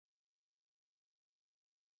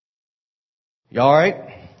You all right?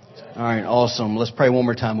 All right, awesome. Let's pray one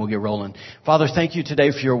more time. We'll get rolling. Father, thank you today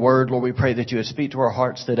for your word. Lord, we pray that you would speak to our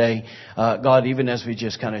hearts today. God, even as we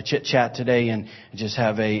just kind of chit-chat today and just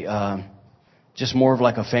have just more of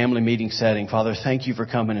like a family meeting setting. Father, thank you for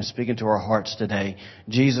coming and speaking to our hearts today.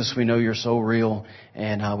 Jesus, we know you're so real,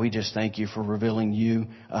 and we just thank you for revealing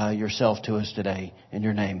yourself to us today. In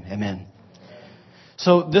your name, amen.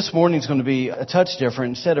 So this morning's going to be a touch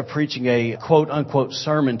different. Instead of preaching a quote-unquote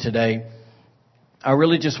sermon today, I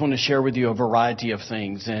really just want to share with you a variety of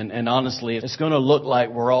things. And honestly, it's going to look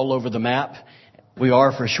like we're all over the map. We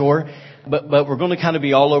are for sure. But we're going to kind of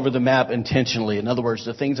be all over the map intentionally. In other words,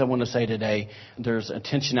 the things I want to say today, there's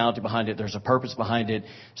intentionality behind it. There's a purpose behind it.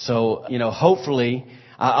 So, hopefully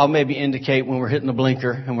I'll maybe indicate when we're hitting the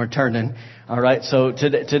blinker and we're turning. All right. So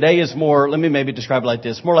today is more, let me maybe describe it like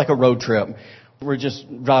this, more like a road trip. We're just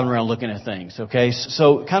driving around looking at things. Okay.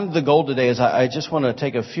 So kind of the goal today is I just want to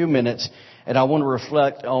take a few minutes and I want to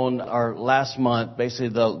reflect on our last month, basically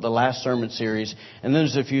the last sermon series. And then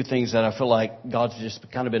there's a few things that I feel like God's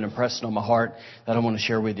just kind of been impressing on my heart that I want to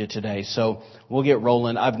share with you today. So we'll get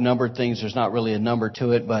rolling. I've numbered things. There's not really a number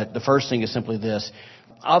to it, but the first thing is simply this.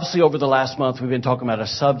 Obviously, over the last month, we've been talking about a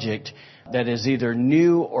subject that is either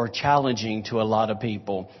new or challenging to a lot of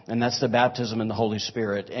people. And that's the baptism in the Holy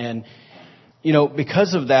Spirit. And,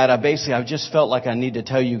 because of that, I've just felt like I need to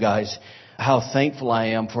tell you guys how thankful I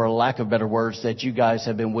am, for a lack of better words, that you guys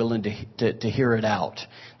have been willing to hear it out.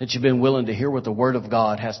 That you've been willing to hear what the Word of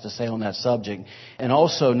God has to say on that subject. And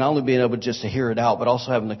also not only being able just to hear it out, but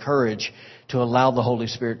also having the courage to allow the Holy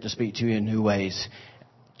Spirit to speak to you in new ways.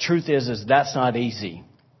 Truth is that's not easy.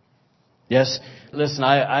 Yes? Listen,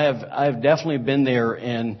 I have definitely been there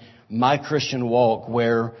in my Christian walk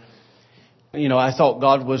where I thought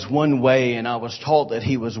God was one way and I was taught that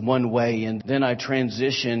He was one way. And then I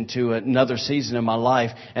transitioned to another season in my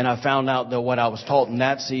life and I found out that what I was taught in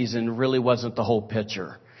that season really wasn't the whole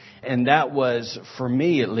picture. And that was, for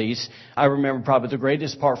me at least, I remember probably the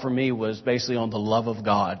greatest part for me was basically on the love of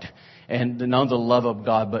God. And not the love of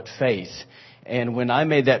God, but faith. And when I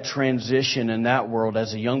made that transition in that world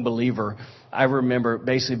as a young believer, I remember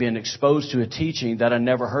basically being exposed to a teaching that I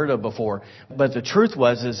never heard of before. But the truth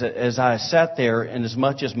is that as I sat there and as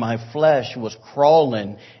much as my flesh was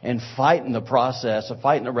crawling and fighting the process of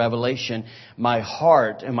fighting the revelation, my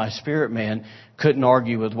heart and my spirit man couldn't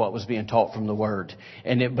argue with what was being taught from the Word.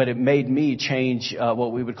 But it made me change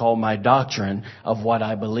what we would call my doctrine of what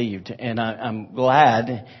I believed. And I'm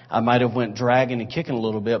glad I might have went dragging and kicking a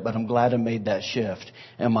little bit, but I'm glad I made that shift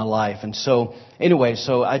in my life. And so anyway,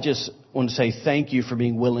 I just want to say thank you for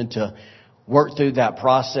being willing to work through that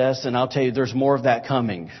process. And I'll tell you, there's more of that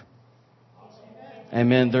coming.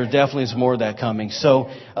 Amen. There definitely is more of that coming. So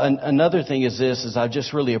another thing is I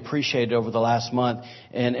just really appreciated over the last month,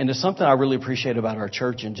 and it's something I really appreciate about our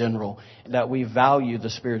church in general, that we value the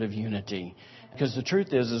spirit of unity. Because the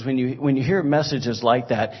truth is when you hear messages like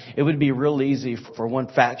that, it would be real easy for one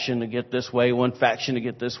faction to get this way, one faction to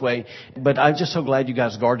get this way. But I'm just so glad you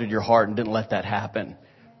guys guarded your heart and didn't let that happen.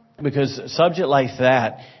 Because a subject like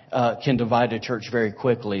that can divide a church very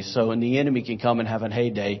quickly. And the enemy can come and have a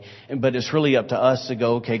heyday. But it's really up to us to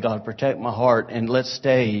go, okay, God, protect my heart and let's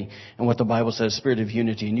stay in what the Bible says, spirit of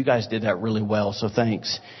unity. And you guys did that really well, so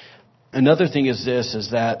thanks. Another thing is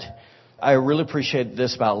that I really appreciate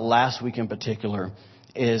this about last week in particular,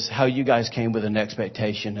 is how you guys came with an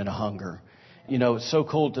expectation and a hunger. It's so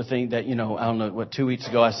cool to think that, I don't know, 2 weeks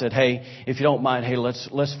ago I said, hey, if you don't mind, hey, let's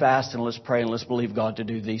fast and let's pray and let's believe God to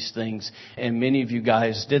do these things. And many of you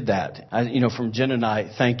guys did that. From Jen and I,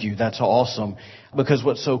 thank you. That's awesome. Because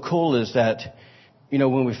what's so cool is that,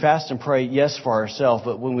 when we fast and pray, yes, for ourselves,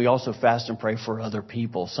 but when we also fast and pray for other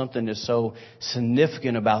people, something is so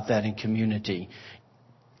significant about that in community.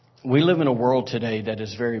 We live in a world today that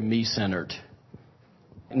is very me-centered.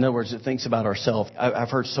 In other words, it thinks about ourselves. I've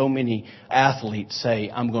heard so many athletes say,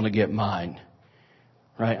 I'm going to get mine.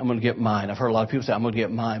 Right? I'm going to get mine. I've heard a lot of people say, I'm going to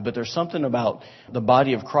get mine. But there's something about the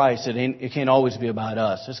body of Christ. It can't always be about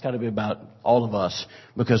us. It's got to be about all of us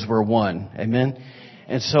because we're one. Amen?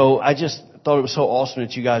 And so I just thought it was so awesome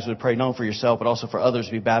that you guys would pray not only for yourself, but also for others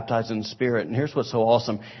to be baptized in the Spirit. And here's what's so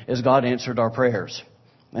awesome is God answered our prayers.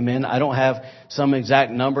 Amen. I don't have some exact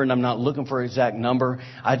number, and I'm not looking for an exact number.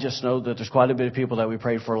 I just know that there's quite a bit of people that we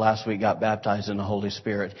prayed for last week got baptized in the Holy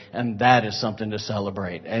Spirit. And that is something to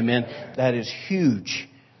celebrate. Amen. That is huge.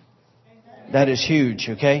 That is huge,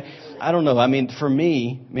 okay? I don't know. For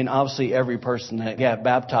me, obviously every person that got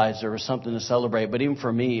baptized, there was something to celebrate. But even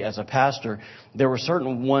for me as a pastor, there were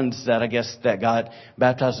certain ones that I guess that got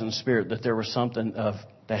baptized in the Spirit, that there was something of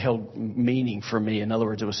that held meaning for me. In other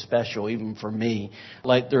words, it was special even for me.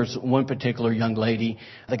 Like there's one particular young lady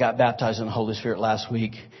that got baptized in the Holy Spirit last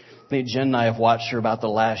week. I think Jen and I have watched her about the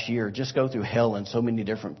last year just go through hell in so many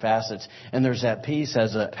different facets. And there's that piece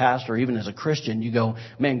as a pastor, even as a Christian, you go,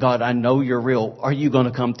 man, God, I know you're real. Are you going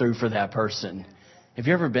to come through for that person? Have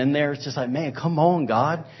you ever been there? It's just like, man, come on,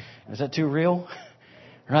 God. Is that too real?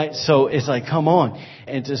 Right? So it's like, come on.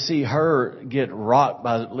 And to see her get rocked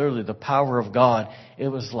by literally the power of God, it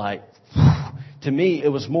was like, to me, it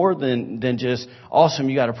was more than just awesome.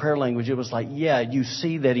 You got a prayer language. It was like, yeah, you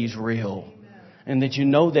see that He's real. And that you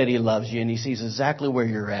know that He loves you and He sees exactly where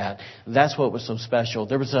you're at. That's what was so special.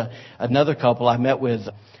 There was another couple I met with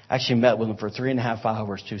them for 3.5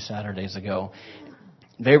 hours 2 Saturdays ago.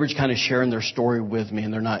 They were kind of sharing their story with me,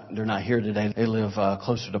 and they're not here today. They live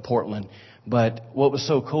closer to Portland. But what was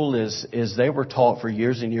so cool is they were taught for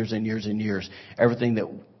years and years and years and years everything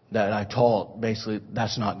that I taught, basically,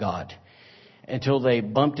 that's not God. Until they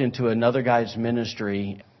bumped into another guy's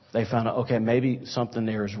ministry. They found out, okay, maybe something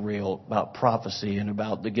there is real about prophecy and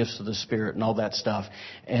about the gifts of the Spirit and all that stuff.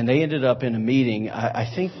 And they ended up in a meeting. They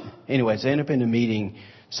ended up in a meeting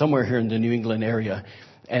somewhere here in the New England area.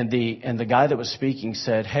 And the guy that was speaking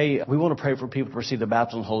said, hey, we want to pray for people to receive the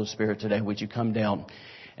baptism of the Holy Spirit today. Would you come down?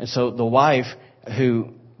 And so the wife,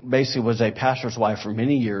 who basically was a pastor's wife for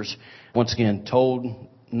many years, once again, told,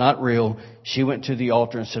 not real, she went to the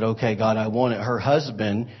altar and said, okay, God, I want it.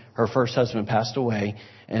 Her first husband passed away.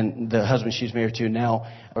 And the husband she's married to now,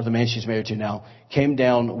 or the man she's married to now, came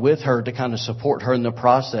down with her to kind of support her in the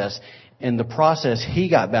process. In the process, he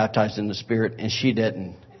got baptized in the Spirit and she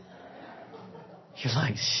didn't. You're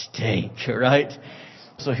like, steak, right?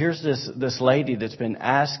 So here's this lady that's been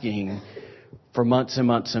asking for months and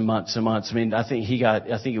months and months and months. I mean, I think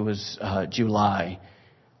it was July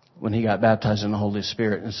when he got baptized in the Holy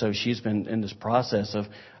Spirit. And so she's been in this process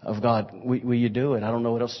of God, will you do it? I don't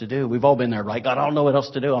know what else to do. We've all been there, right? God, I don't know what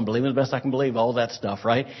else to do. I'm believing the best I can believe, all that stuff,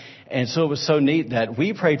 right? And so it was so neat that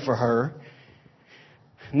we prayed for her.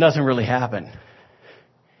 Nothing really happened.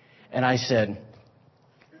 And I said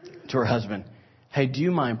to her husband, hey, do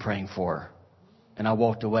you mind praying for her? And I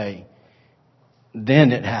walked away.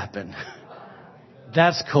 Then it happened.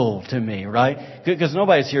 That's cool to me, right? Because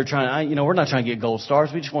nobody's here we're not trying to get gold stars.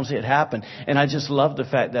 We just want to see it happen. And I just love the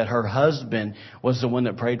fact that her husband was the one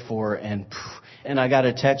that prayed for her. And I got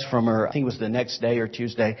a text from her, I think it was the next day or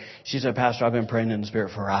Tuesday. She said, Pastor, I've been praying in the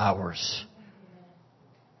Spirit for hours.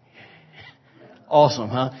 Awesome,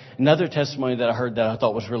 huh? Another testimony that I heard that I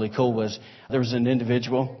thought was really cool was there was an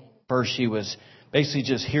individual. First, she was basically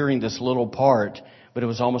just hearing this little part. But it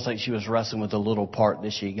was almost like she was wrestling with a little part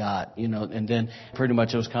that she got, and then pretty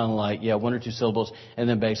much it was kind of like, 1 or 2 syllables, and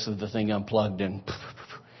then basically the thing unplugged and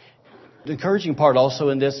the encouraging part also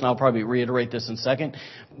in this, and I'll probably reiterate this in a second,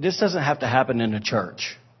 this doesn't have to happen in a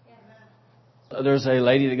church. There's a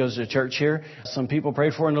lady that goes to church here. Some people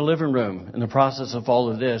prayed for her in the living room in the process of all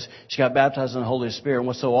of this. She got baptized in the Holy Spirit. And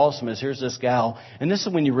what's so awesome is here's this gal, and this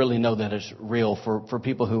is when you really know that it's real for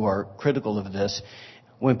people who are critical of this.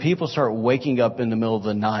 When people start waking up in the middle of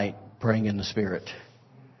the night praying in the Spirit.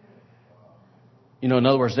 In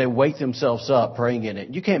other words, they wake themselves up praying in it.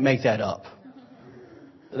 You can't make that up.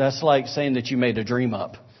 That's like saying that you made a dream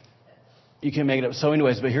up. You can make it up. So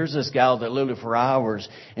anyways, but here's this gal that lived for hours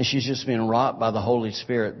and she's just being rocked by the Holy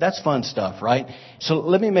Spirit. That's fun stuff, right? So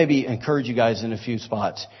let me maybe encourage you guys in a few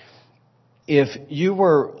spots. If you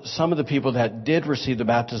were some of the people that did receive the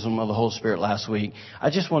baptism of the Holy Spirit last week, I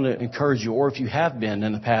just want to encourage you, or if you have been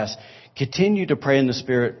in the past, continue to pray in the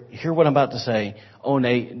Spirit. Hear what I'm about to say, on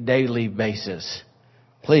a daily basis.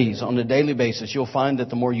 Please, on a daily basis, you'll find that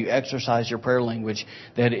the more you exercise your prayer language,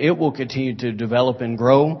 that it will continue to develop and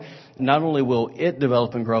grow. Not only will it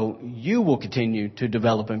develop and grow, you will continue to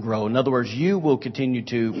develop and grow. In other words, you will continue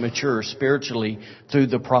to mature spiritually through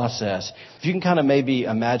the process. If you can kind of maybe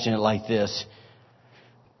imagine it like this.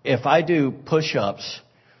 If I do push-ups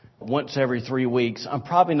once every 3 weeks, I'm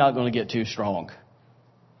probably not going to get too strong.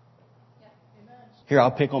 Here, I'll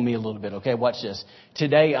pick on me a little bit, okay? Watch this.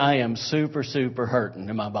 Today, I am super, super hurting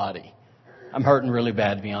in my body. I'm hurting really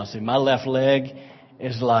bad, to be honest with you. My left leg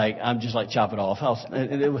is like, I'm just like, chop it off.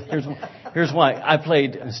 Here's why. I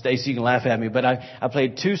played, Stacy, you can laugh at me, but I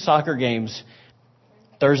played 2 soccer games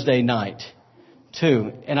Thursday night.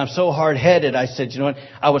 2. And I'm so hard-headed, I said, you know what?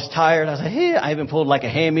 I was tired. I said, hey, I even pulled like a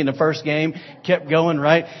hammy in the first game. Kept going,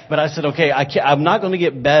 right? But I said, okay, I'm not going to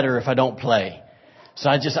get better if I don't play. So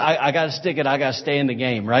I got to stick it. I got to stay in the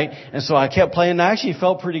game, right? And so I kept playing. I actually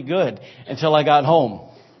felt pretty good until I got home.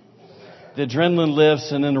 The adrenaline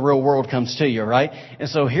lifts and then the real world comes to you, right? And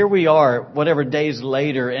so here we are, whatever days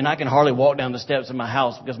later, and I can hardly walk down the steps of my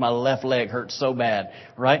house because my left leg hurts so bad,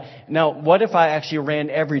 right? Now, what if I actually ran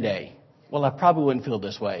every day? Well, I probably wouldn't feel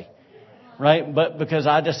this way, right? But because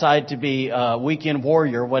I decide to be a weekend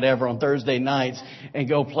warrior, whatever, on Thursday nights and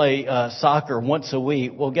go play soccer once a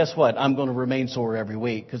week, well, guess what? I'm going to remain sore every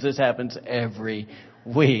week because this happens every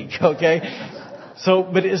week, okay? So,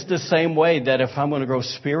 but it's the same way that if I'm going to grow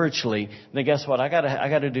spiritually, then guess what? I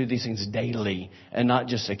gotta do these things daily and not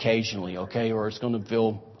just occasionally, okay? Or it's going to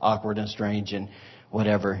feel awkward and strange and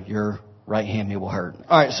whatever. Your right hand may will hurt.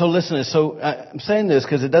 All right. So listen. So I'm saying this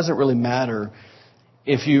because it doesn't really matter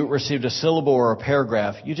if you received a syllable or a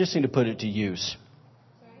paragraph. You just need to put it to use.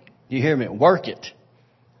 You hear me? Work it.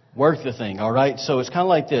 Work the thing, all right? So it's kind of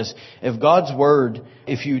like this. If God's Word,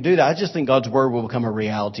 if you do that, I just think God's Word will become a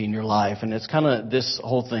reality in your life. And it's kind of this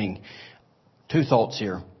whole thing. Two thoughts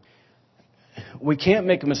here. We can't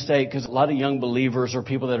make a mistake because a lot of young believers or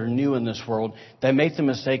people that are new in this world, they make the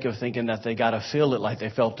mistake of thinking that they got to feel it like they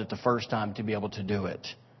felt it the first time to be able to do it.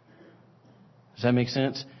 Does that make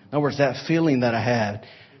sense? In other words, that feeling that I had.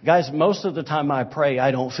 Guys, most of the time I pray,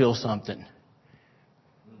 I don't feel something.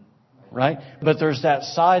 Right? But there's that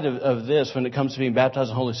side of this when it comes to being baptized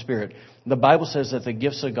in the Holy Spirit. The Bible says that the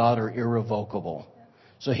gifts of God are irrevocable.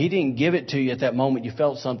 So He didn't give it to you at that moment you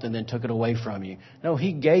felt something, then took it away from you. No,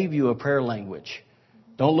 He gave you a prayer language.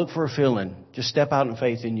 Don't look for a feeling. Just step out in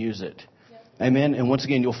faith and use it. Amen. And once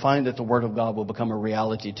again, you'll find that the Word of God will become a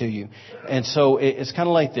reality to you. And so it's kind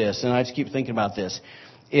of like this. And I just keep thinking about this.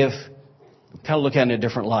 If kind of look at it in a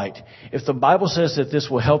different light. If the Bible says that this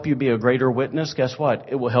will help you be a greater witness, guess what?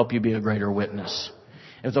 It will help you be a greater witness.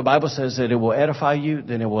 If the Bible says that it will edify you,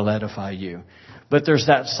 then it will edify you. But there's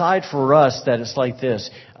that side for us that it's like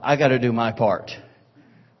this. I got to do my part.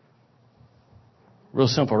 Real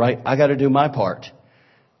simple, right? I got to do my part.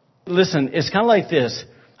 Listen, it's kind of like this.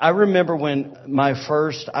 I remember when my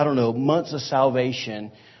first, months of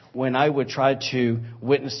salvation, when I would try to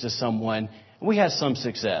witness to someone, we had some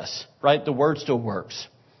success, right? The word still works.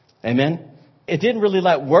 Amen? It didn't really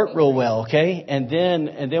work real well, okay? And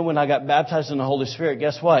then when I got baptized in the Holy Spirit,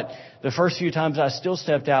 guess what? The first few times I still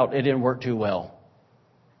stepped out, it didn't work too well.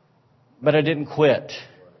 But I didn't quit.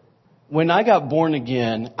 When I got born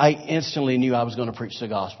again, I instantly knew I was going to preach the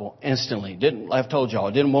gospel. Instantly. I've told y'all,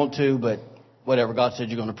 I didn't want to, but whatever. God said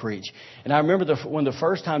you're going to preach. And I remember one of the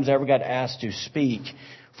first times I ever got asked to speak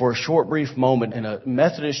for a short, brief moment in a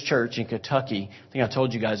Methodist church in Kentucky. I think I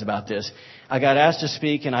told you guys about this. I got asked to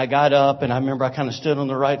speak, and I got up, and I remember I kind of stood on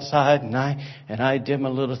the right side, and I did my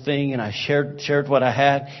little thing, and I shared what I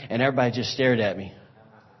had, and everybody just stared at me.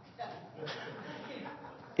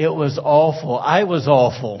 It was awful. I was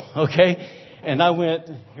awful, okay? And I went,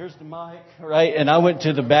 here's the mic, right? And I went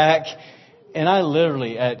to the back, and I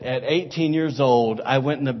literally, at 18 years old, I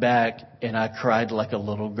went in the back, and I cried like a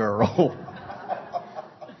little girl.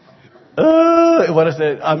 What I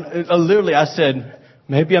said, I said,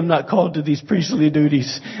 maybe I'm not called to these priestly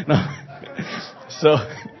duties. No. So,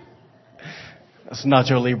 that's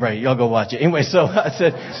Nacho Libre. Y'all go watch it. Anyway, so I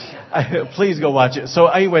said, please go watch it. So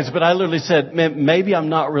anyways, but I literally said, man, maybe I'm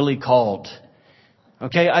not really called.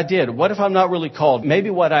 Okay, I did. What if I'm not really called? Maybe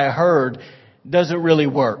what I heard doesn't really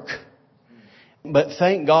work. But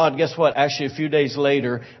thank God, guess what? Actually, a few days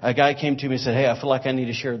later, a guy came to me and said, hey, I feel like I need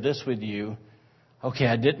to share this with you. Okay,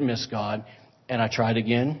 I didn't miss God. And I tried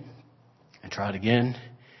again. I tried again.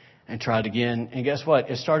 And tried again. And guess what?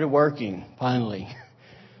 It started working, finally.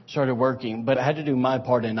 Started working. But I had to do my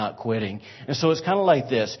part in not quitting. And so it's kind of like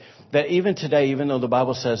this. That even today, even though the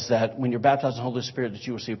Bible says that when you're baptized in the Holy Spirit, that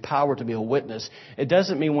you receive power to be a witness, it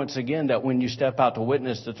doesn't mean, once again, that when you step out to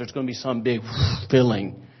witness, that there's going to be some big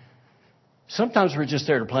filling. Sometimes we're just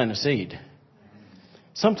there to plant a seed.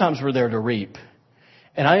 Sometimes we're there to reap.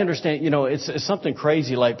 And I understand, it's something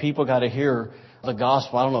crazy, like people got to hear the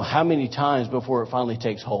gospel, I don't know how many times before it finally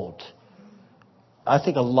takes hold. I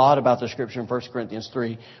think a lot about the scripture in 1 Corinthians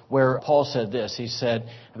 3, where Paul said this. He said,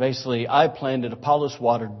 basically, I planted, Apollos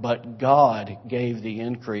watered, but God gave the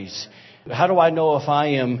increase. How do I know if I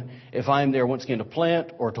am there once again to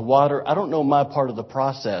plant or to water? I don't know my part of the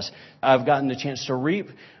process. I've gotten the chance to reap,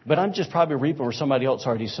 but I'm just probably reaping where somebody else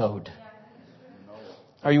already sowed.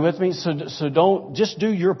 Are you with me? So don't just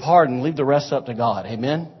do your part and leave the rest up to God.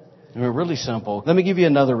 Amen? We're really simple. Let me give you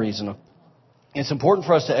another reason. It's important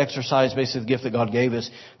for us to exercise basically the gift that God gave us,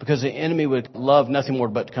 because the enemy would love nothing more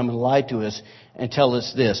but to come and lie to us and tell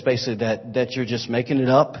us this, basically that you're just making it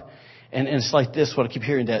up. And it's like this, what I keep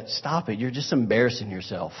hearing, that stop it. You're just embarrassing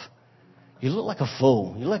yourself. You look like a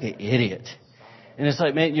fool. You look like an idiot. And it's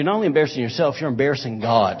like, man, you're not only embarrassing yourself, you're embarrassing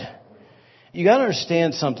God. You got to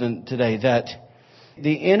understand something today, that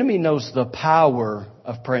the enemy knows the power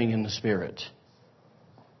of praying in the Spirit.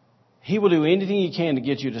 He will do anything he can to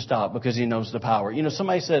get you to stop because he knows the power. You know,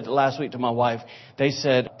 somebody said last week to my wife, they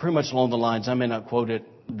said pretty much along the lines, I may not quote it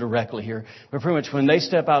directly here, but pretty much when they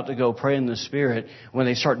step out to go pray in the Spirit, when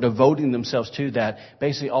they start devoting themselves to that,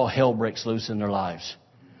 basically all hell breaks loose in their lives.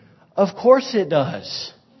 Of course it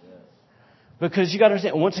does. Because you got to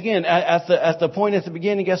understand, once again, at the point at the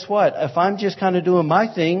beginning, guess what? If I'm just kind of doing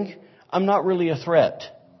my thing, I'm not really a threat.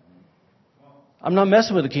 I'm not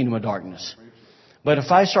messing with the kingdom of darkness. But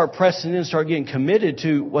if I start pressing in, start getting committed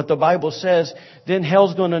to what the Bible says, then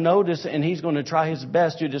hell's going to notice and he's going to try his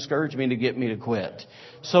best to discourage me, to get me to quit.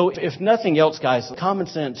 So if nothing else, guys, common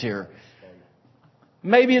sense here.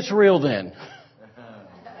 Maybe it's real then.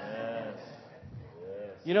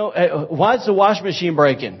 You know, why is the washing machine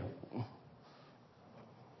breaking?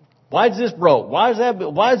 Why is this broke? Why is that?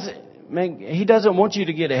 Why is it? Man, he doesn't want you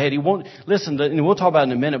to get ahead. He won't listen. And we'll talk about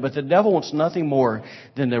it in a minute. But the devil wants nothing more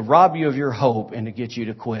than to rob you of your hope and to get you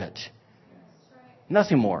to quit.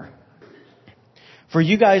 Nothing more. For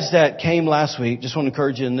you guys that came last week, just want to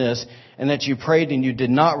encourage you in this, and that you prayed and you did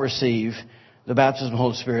not receive the baptism of the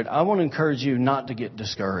Holy Spirit, I want to encourage you not to get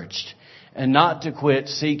discouraged and not to quit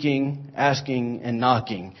seeking, asking, and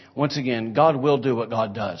knocking. Once again, God will do what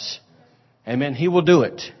God does. Amen. He will do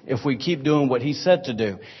it if we keep doing what He said to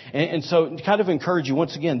do. And so to kind of encourage you,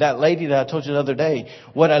 once again, that lady that I told you the other day,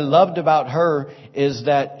 what I loved about her is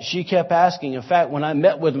that she kept asking. In fact, when I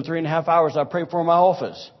met with him 3.5 hours, I prayed for her in my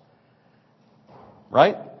office.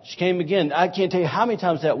 Right? She came again. I can't tell you how many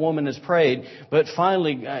times that woman has prayed, but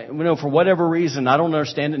finally, for whatever reason, I don't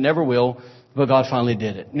understand it, never will, but God finally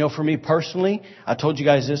did it. For me personally, I told you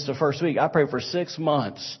guys this the first week. I prayed for 6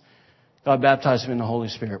 months. God baptize me in the Holy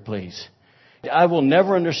Spirit, please. I will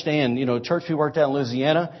never understand, church we worked out in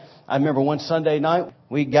Louisiana. I remember one Sunday night,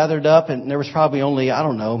 we gathered up and there was probably only,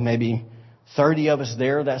 maybe 30 of us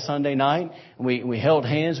there that Sunday night. We held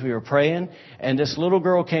hands, we were praying, and this little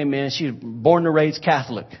girl came in. She was born and raised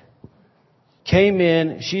Catholic. Came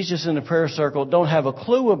in, she's just in the prayer circle, don't have a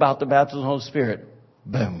clue about the baptism of the Holy Spirit.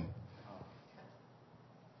 Boom.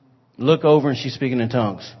 Look over and she's speaking in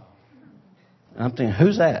tongues. And I'm thinking,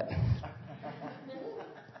 who's that?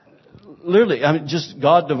 Literally, just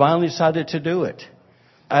God divinely decided to do it.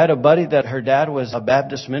 I had a buddy that her dad was a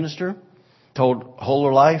Baptist minister. Told whole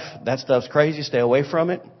her life, that stuff's crazy, stay away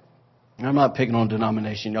from it. And I'm not picking on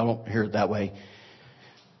denomination, y'all don't hear it that way.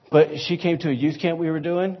 But she came to a youth camp we were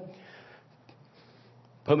doing.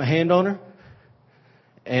 Put my hand on her.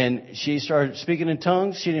 And she started speaking in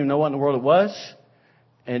tongues. She didn't even know what in the world it was.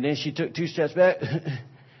 And then she took 2 steps back.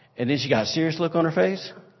 And then she got a serious look on her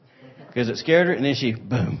face. Because it scared her. And then she,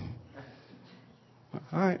 boom.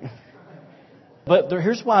 All right. But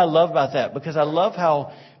here's why I love about that. Because I love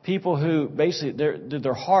how people who basically,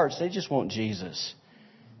 their hearts, they just want Jesus.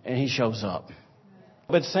 And He shows up.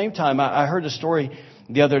 But at the same time, I heard a story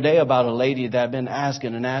the other day about a lady that had been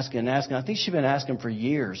asking and asking and asking. I think she'd been asking for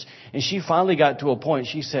years. And she finally got to a point.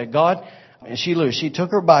 She said, God, and she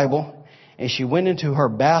took her Bible and she went into her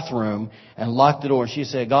bathroom and locked the door. And she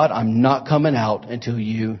said, God, I'm not coming out until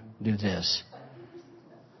you do this.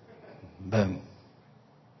 Boom.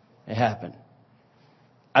 It happened.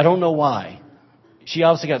 I don't know why. She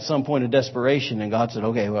obviously got some point of desperation, and God said,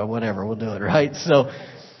 okay, well, whatever, we'll do it, right? So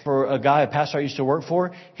for a pastor I used to work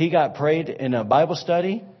for, he got prayed in a Bible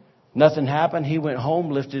study. Nothing happened. He went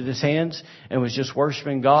home, lifted his hands, and was just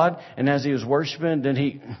worshiping God. And as he was worshiping, then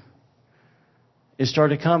it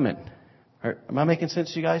started coming. Am I making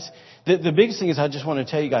sense to you guys? The biggest thing is I just want to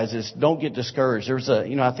tell you guys is don't get discouraged. There's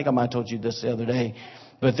I think I might have told you this the other day.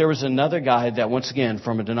 But there was another guy that, once again,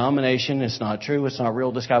 from a denomination, it's not true, it's not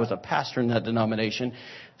real. This guy was a pastor in that denomination.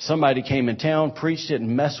 Somebody came in town, preached it,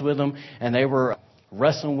 and messed with him, and they were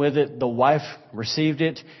wrestling with it. The wife received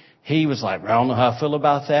it. He was like, I don't know how I feel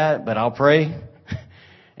about that, but I'll pray.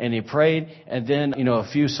 And he prayed. And then,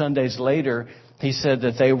 a few Sundays later, he said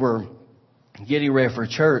that they were getting ready for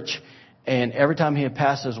church. And every time he had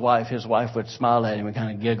passed his wife would smile at him and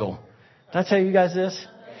kind of giggle. Did I tell you guys this?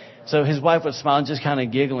 So his wife would smile and just kind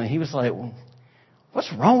of giggle. And he was like, well,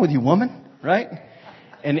 what's wrong with you, woman? Right?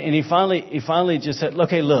 And he finally just said,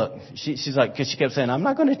 okay, look. She's like, because she kept saying, I'm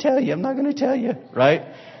not going to tell you. Right?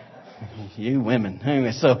 You women.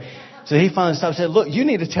 Anyway, so he finally stopped and said, look, you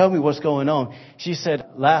need to tell me what's going on. She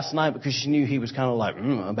said, last night, because she knew he was kind of like,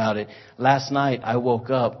 about it. Last night I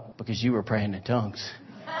woke up because you were praying in tongues.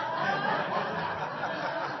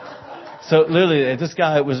 So literally, this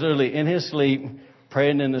guy was literally in his sleep,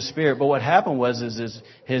 praying in the Spirit. But what happened was,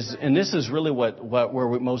 and this is really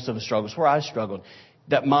where most of us struggled. It's where I struggled.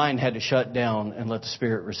 that mind had to shut down and let the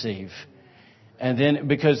Spirit receive. And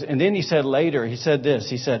then he said later, he said this,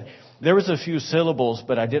 he said, there was a few syllables,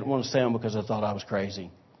 but I didn't want to say them because I thought I was crazy.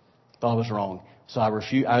 Thought I was wrong. So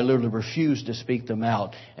I literally refused to speak them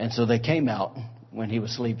out. And so they came out when he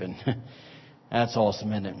was sleeping. That's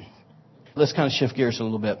awesome, isn't it? Let's kind of shift gears a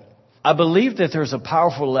little bit. I believe that there's a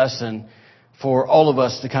powerful lesson for all of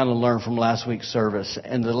us to kind of learn from last week's service.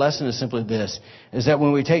 And the lesson is simply this, is that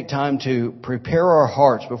when we take time to prepare our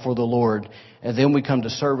hearts before the Lord, and then we come to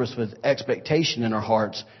service with expectation in our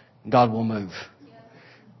hearts, God will move.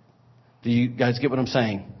 Do you guys get what I'm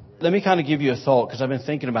saying? Let me kind of give you a thought, because I've been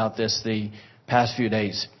thinking about this the past few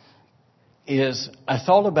days. I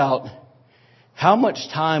thought about how much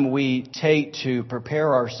time we take to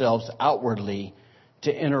prepare ourselves outwardly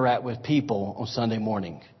to interact with people on Sunday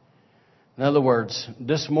morning. In other words,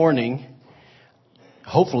 this morning,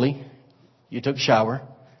 hopefully, you took a shower,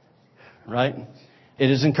 right? It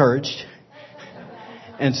is encouraged.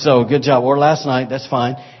 And so, good job. Or last night, that's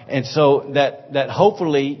fine. And so that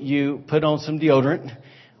hopefully you put on some deodorant.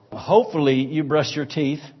 Hopefully you brushed your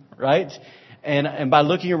teeth, right? And by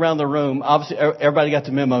looking around the room, obviously everybody got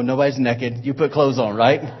the memo. Nobody's naked. You put clothes on,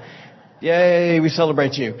 right? Yay, we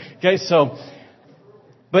celebrate you. Okay, so,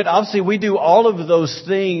 but obviously we do all of those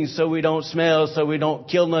things so we don't smell, so we don't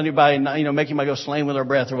kill anybody, make anybody go slain with our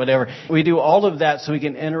breath or whatever. We do all of that so we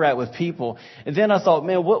can interact with people. And then I thought,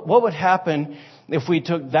 man, what would happen if we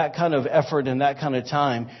took that kind of effort and that kind of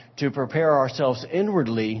time to prepare ourselves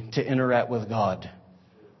inwardly to interact with God?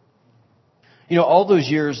 All those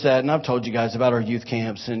years and I've told you guys about our youth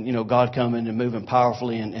camps and, God coming and moving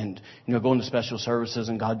powerfully and going to special services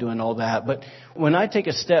and God doing all that. But when I take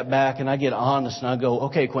a step back and I get honest and I go,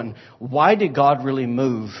 okay, Quentin, why did God really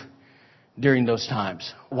move during those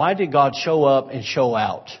times? Why did God show up and show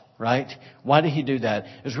out, right? Why did He do that?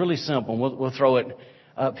 It's really simple. We'll throw it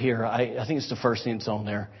up here. I think it's the first thing that's on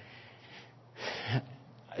there.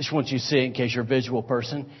 I just want you to see it in case you're a visual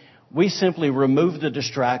person. We simply removed the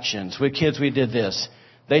distractions. With kids, we did this.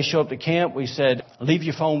 They show up to camp. We said, leave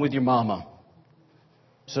your phone with your mama.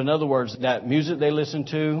 So in other words, that music they listened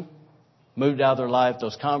to moved out of their life,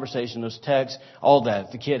 those conversations, those texts, all that.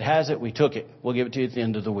 If the kid has it, we took it. We'll give it to you at the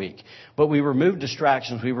end of the week. But we removed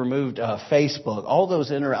distractions. We removed Facebook, all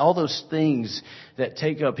those things that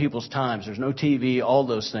take up people's times. There's no TV, all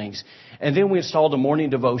those things. And then we installed a morning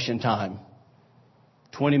devotion time.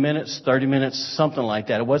 20 minutes, 30 minutes, something like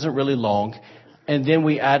that. It wasn't really long. And then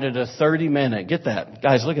we added a 30-minute. Get that.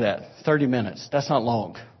 Guys, look at that. 30 minutes. That's not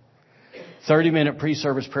long. 30-minute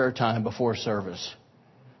pre-service prayer time before service.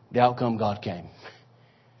 The outcome, God came.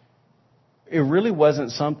 It really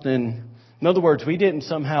wasn't something. In other words, we didn't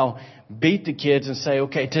somehow beat the kids and say,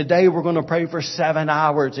 okay, today we're going to pray for 7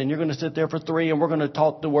 hours and you're going to sit there for 3 and we're going to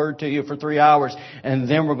talk the word to you for 3 hours and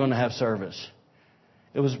then we're going to have service.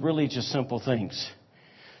 It was really just simple things.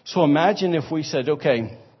 So imagine if we said,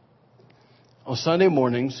 okay, on Sunday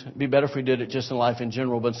mornings, it'd be better if we did it just in life in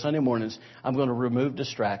general, but Sunday mornings, I'm going to remove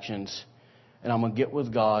distractions and I'm going to get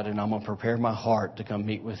with God and I'm going to prepare my heart to come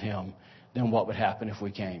meet with Him. Then what would happen if we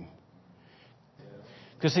came?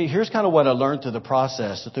 Because see, here's kind of what I learned through the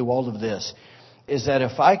process, through all of this, is that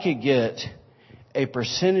if I could get a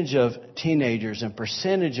percentage of teenagers and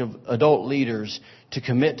percentage of adult leaders to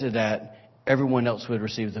commit to that, everyone else would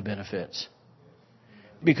receive the benefits.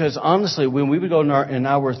 Because honestly, when we would go in our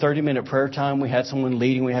 30-minute prayer time, we had someone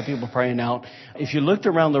leading, we had people praying out. If you looked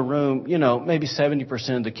around the room, maybe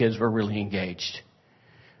 70% of the kids were really engaged.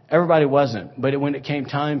 Everybody wasn't. But when it came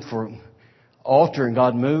time for altar and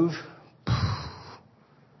God move,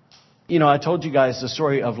 I told you guys the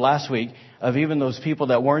story of last week of even those people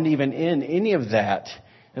that weren't even in any of that.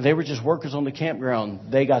 And they were just workers on the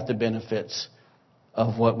campground. They got the benefits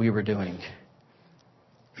of what we were doing.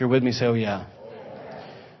 If you're with me, say, oh yeah.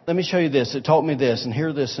 Let me show you this. It taught me this, and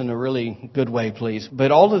hear this in a really good way, please.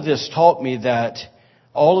 But all of this taught me that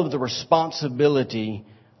all of the responsibility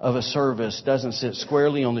of a service doesn't sit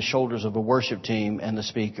squarely on the shoulders of a worship team and the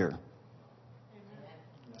speaker.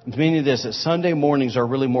 Meaning this, that Sunday mornings are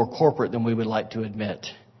really more corporate than we would like to admit.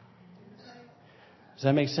 Does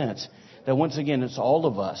that make sense? That once again, it's all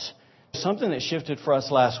of us. Something that shifted for us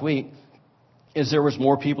last week is there was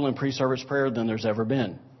more people in pre-service prayer than there's ever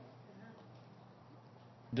been.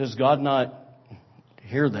 Does God not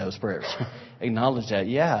hear those prayers? Acknowledge that?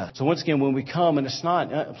 Yeah. So once again, when we come, and it's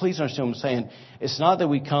not, please understand what I'm saying, it's not that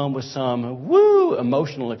we come with some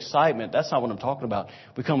emotional excitement. That's not what I'm talking about.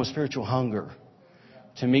 We come with spiritual hunger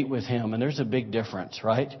to meet with Him. And there's a big difference,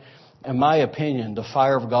 right? In my opinion, the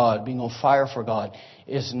fire of God, being on fire for God,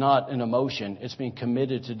 is not an emotion. It's being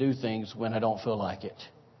committed to do things when I don't feel like it.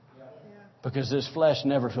 Because this flesh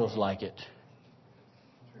never feels like it.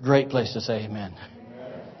 Great place to say amen.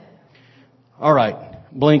 All right,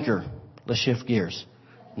 blinker. Let's shift gears.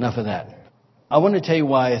 Enough of that. I want to tell you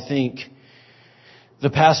why I think the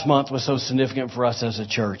past month was so significant for us as a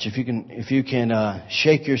church. If you can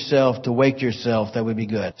shake yourself to wake yourself, that would be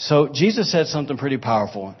good. So Jesus said something pretty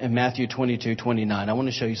powerful in Matthew 22:29. I want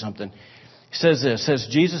to show you something. He says this, says,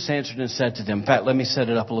 Jesus answered and said to them. In fact, let me set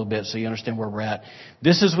it up a little bit so you understand where we're at.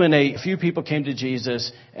 This is when a few people came to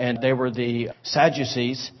Jesus, and they were the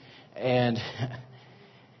Sadducees. And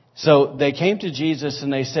so they came to Jesus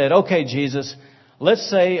and they said, okay, Jesus, let's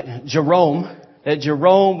say Jerome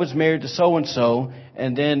was married to so-and-so,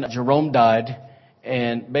 and then Jerome died.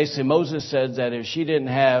 And basically Moses said that if she didn't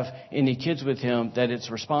have any kids with him, that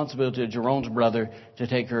it's responsibility of Jerome's brother to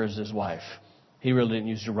take her as his wife. He really didn't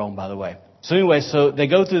use Jerome, by the way. So anyway, so they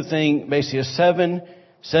go through the thing. Basically, seven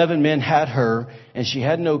men had her, and she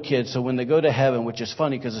had no kids. So when they go to heaven, which is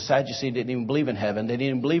funny because the Sadducees didn't even believe in heaven. They didn't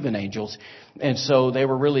even believe in angels. And so they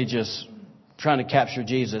were really just trying to capture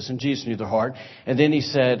Jesus, and Jesus knew their heart. And then they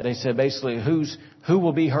said basically, who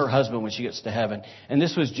will be her husband when she gets to heaven? And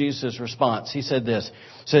this was Jesus' response. He said this.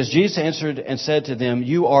 It says, Jesus answered and said to them,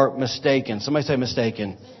 you are mistaken. Somebody say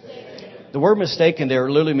mistaken. The word mistaken there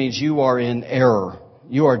literally means you are in error.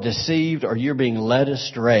 You are deceived, or you're being led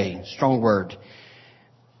astray. Strong word.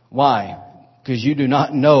 Why? Because you do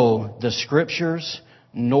not know the Scriptures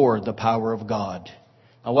nor the power of God.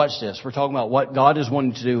 Now watch this. We're talking about what God is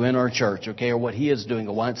wanting to do in our church, okay, or what He is doing,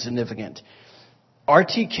 or why it's significant.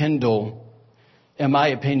 R.T. Kendall, in my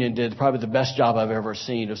opinion, did probably the best job I've ever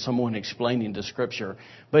seen of someone explaining the Scripture.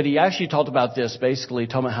 But he actually talked about this, basically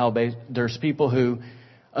talking about how there's people who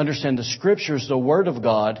understand the Scriptures, the Word of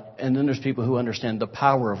God, and then there's people who understand the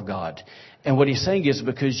power of God. And what he's saying is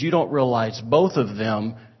because you don't realize both of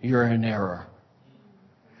them, you're in error.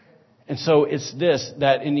 And so it's this,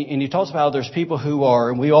 that, and he talks about how there's people who are,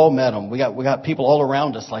 and we all met them. We got people all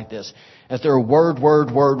around us like this. That they're word.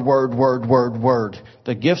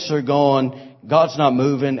 The gifts are gone. God's not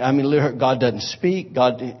moving. I mean, literally, God doesn't speak.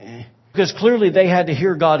 Because clearly they had to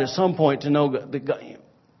hear God at some point to know that God.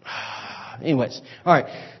 Anyways, all right.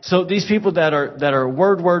 So these people that are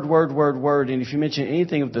word, and if you mention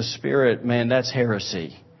anything of the Spirit, man, that's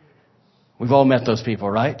heresy. We've all met those people,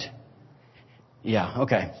 right? Yeah,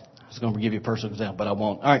 okay. I was going to give you a personal example, but I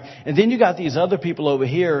won't. All right. And then you got these other people over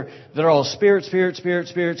here that are all spirit.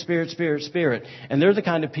 And they're the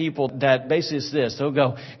kind of people that basically is this. They'll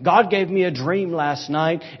go, God gave me a dream last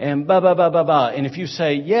night and blah, blah, blah, blah, blah. And if you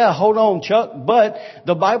say, yeah, hold on, Chuck, but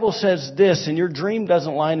the Bible says this and your dream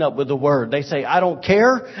doesn't line up with the Word. They say, I don't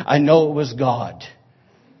care. I know it was God.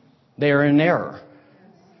 They are in error.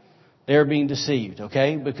 They are being deceived,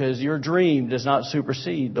 okay? Because your dream does not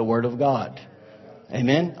supersede the Word of God.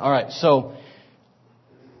 Amen? All right, so,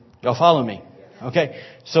 y'all follow me? Okay,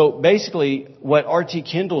 so basically what R.T.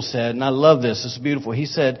 Kendall said, and I love this, it's beautiful. He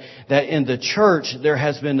said that in the church there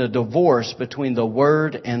has been a divorce between the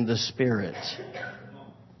Word and the Spirit.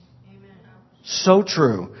 So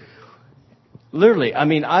true. Literally, I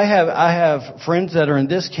mean, I have friends that are in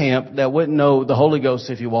this camp that wouldn't know the Holy Ghost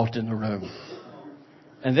if you walked in the room.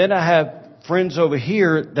 And then I have friends over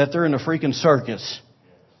here that they're in a freaking circus.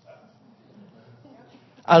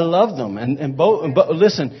 I love them, and both.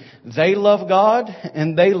 Listen, they love God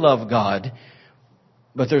and they love God,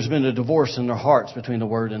 but there's been a divorce in their hearts between the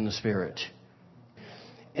Word and the Spirit.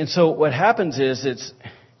 And so what happens is it's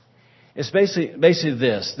basically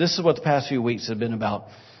this. This is what the past few weeks have been about.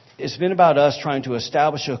 It's been about us trying to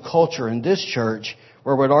establish a culture in this church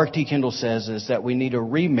where what R.T. Kendall says is that we need a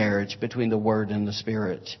remarriage between the Word and the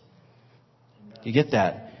Spirit. You get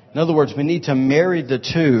that? In other words, we need to marry the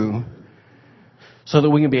two so that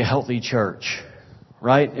we can be a healthy church,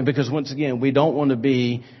 right? And because once again, we don't want to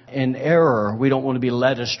be in error. We don't want to be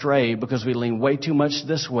led astray because we lean way too much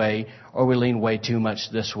this way or we lean way too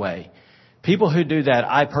much this way. People who do that,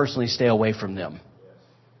 I personally stay away from them.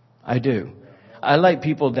 I do. I like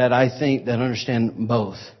people that I think that understand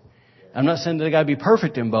both. I'm not saying that they got to be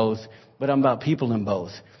perfect in both, but I'm about people in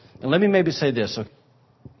both. And let me maybe say this. Okay?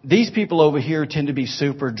 These people over here tend to be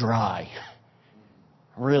super dry.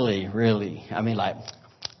 Really. I mean, like,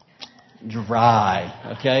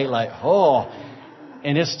 dry. Okay? Like, oh.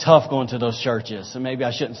 And it's tough going to those churches. And maybe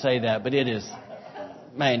I shouldn't say that, but it is.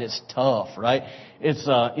 Man, it's tough, right? It's,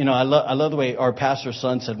 I love the way our pastor's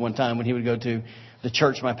son said one time when he would go to the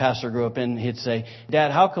church my pastor grew up in, he'd say,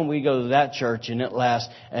 Dad, how come we go to that church and it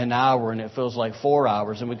lasts an hour and it feels like 4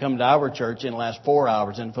 hours? And we come to our church and it lasts 4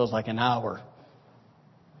 hours and it feels like an hour.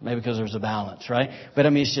 Maybe because there's a balance, right? But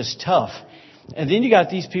I mean, it's just tough. And then you got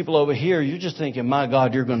these people over here. You're just thinking, my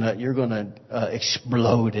God, you're gonna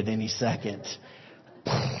explode at any second,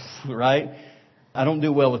 right? I don't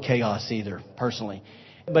do well with chaos either, personally.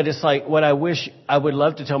 But it's like what I would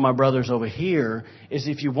love to tell my brothers over here is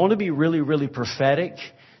if you want to be really, really prophetic,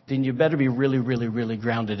 then you better be really, really, really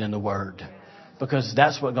grounded in the Word, because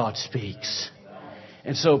that's what God speaks.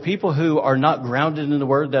 And so people who are not grounded in the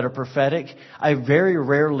Word that are prophetic, I very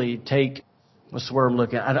rarely take, what's the word I'm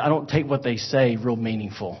looking at? I don't take what they say real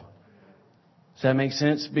meaningful. Does that make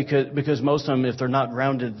sense? Because most of them, if they're not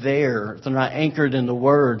grounded there, if they're not anchored in the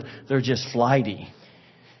Word, they're just flighty.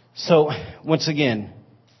 So, once again,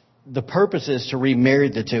 the purpose is to remarry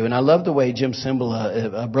the two. And I love the way Jim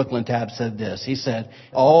Cymbala, Brooklyn Tab, said this. He said,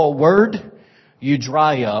 all Word, you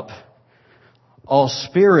dry up. All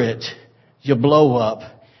Spirit, you blow up.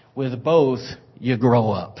 With both, you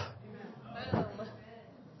grow up.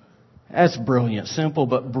 That's brilliant. Simple,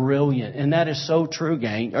 but brilliant. And that is so true,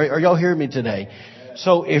 gang. Are y'all hearing me today?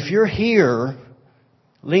 So if you're here,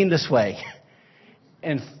 lean this way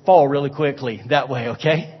and fall really quickly that way,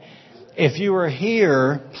 okay? If you are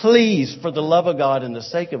here, please, for the love of God and the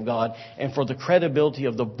sake of God and for the credibility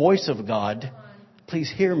of the voice of God,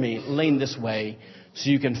 please hear me, lean this way so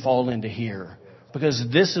you can fall into here. Because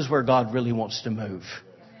this is where God really wants to move.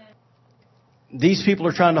 These people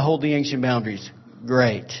are trying to hold the ancient boundaries.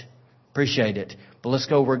 Great. Appreciate it. But let's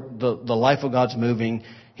go where the life of God's moving.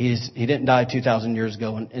 He didn't die 2,000 years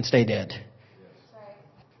ago and stay dead.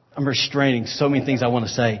 I'm restraining so many things I want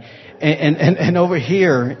to say. And over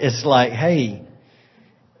here, it's like, hey,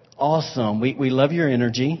 awesome. We love your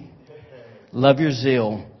energy. Love your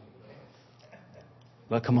zeal.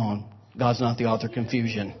 But come on. God's not the author of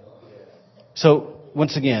confusion. So,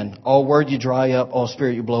 once again, all Word you dry up, all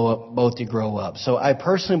Spirit you blow up, both you grow up. So I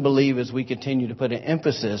personally believe as we continue to put an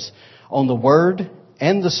emphasis on the Word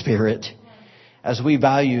and the Spirit, as we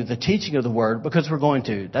value the teaching of the Word, because we're going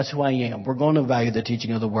to. That's who I am. We're going to value the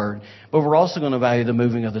teaching of the Word. But we're also going to value the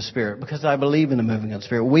moving of the Spirit, because I believe in the moving of the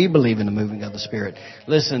Spirit. We believe in the moving of the Spirit.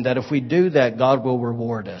 Listen, that if we do that, God will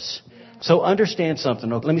reward us. So understand something.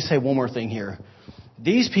 Let me say one more thing here.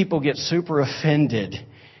 These people get super offended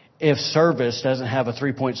if service doesn't have a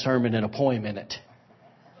 3-point sermon and a poem in it.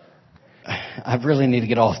 I really need to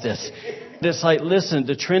get off this. It's like, listen,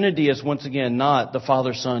 the Trinity is once again not the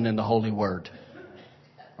Father, Son, and the Holy Word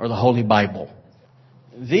or the Holy Bible.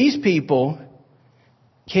 These people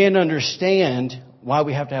can't understand why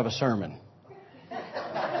we have to have a sermon.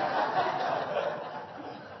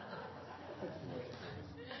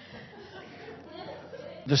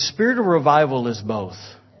 The spirit of revival is both.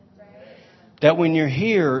 That when you're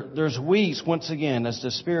here, there's weeks, once again, as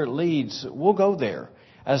the Spirit leads, we'll go there.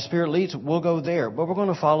 As the Spirit leads, we'll go there. But we're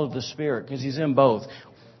going to follow the Spirit because He's in both.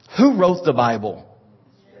 Who wrote the Bible?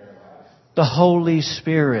 The Holy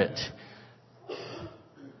Spirit.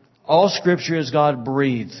 All Scripture is God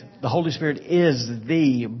breathed. The Holy Spirit is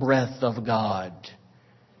the breath of God.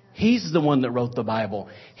 He's the one that wrote the Bible.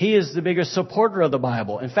 He is the biggest supporter of the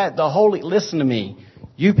Bible. In fact, listen to me,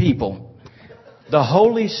 you people. The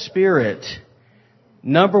Holy Spirit,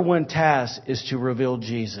 number one task is to reveal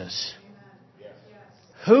Jesus.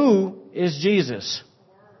 Who is Jesus?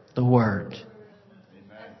 The Word.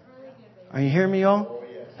 Are you hearing me, y'all?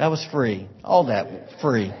 That was free. All that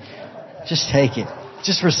free. Just take it.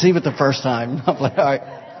 Just receive it the first time. All right.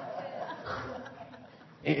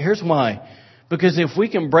 Here's why. Because if we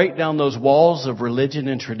can break down those walls of religion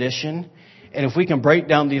and tradition, and if we can break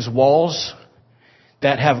down these walls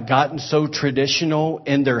that have gotten so traditional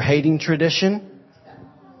in their hating tradition,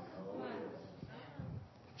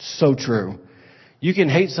 so true. You can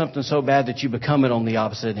hate something so bad that you become it on the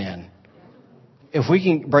opposite end. If we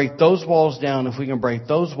can break those walls down, if we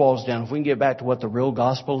can get back to what the real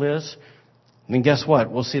gospel is, then guess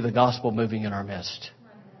what? We'll see the gospel moving in our midst.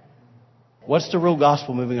 What's the real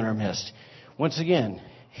gospel moving in our midst? Once again,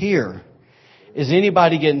 here, is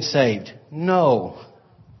anybody getting saved? No.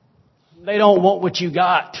 They don't want what you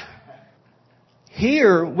got.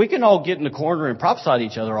 Here, we can all get in the corner and prophesy to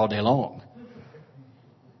each other all day long.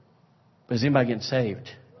 But is anybody getting saved?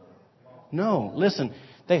 No. Listen,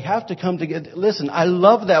 they have to come together. Listen, I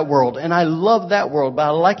love that world, and I love that world, but I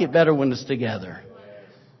like it better when it's together.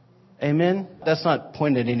 Amen? That's not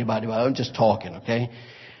pointing at anybody. I'm just talking, okay?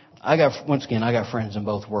 I got friends in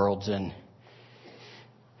both worlds, and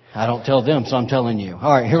I don't tell them, so I'm telling you.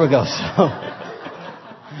 All right, here we go. So,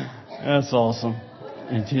 that's awesome.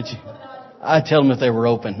 I tell them if they were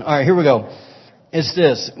open. All right, here we go. It's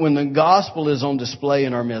this. When the gospel is on display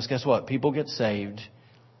in our midst, guess what? People get saved.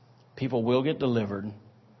 People will get delivered.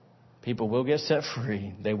 People will get set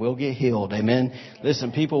free. They will get healed. Amen.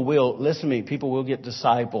 Listen to me, people will get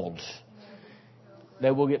discipled. They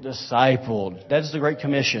will get discipled. That is the Great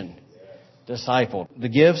Commission. Discipled. The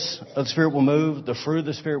gifts of the Spirit will move. The fruit of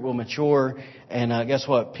the Spirit will mature. And guess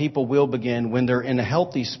what? People will begin, when they're in a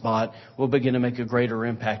healthy spot, will begin to make a greater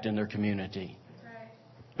impact in their community.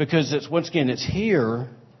 Because it's here.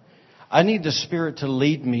 I need the Spirit to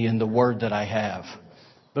lead me in the word that I have.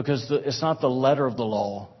 Because it's not the letter of the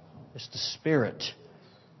law. It's the Spirit,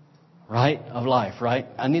 right, of life, right?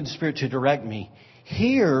 I need the Spirit to direct me.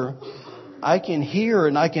 Here, I can hear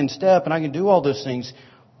and I can step and I can do all those things.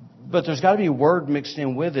 But there's got to be a word mixed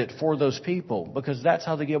in with it for those people. Because that's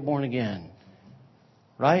how they get born again.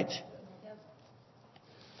 Right?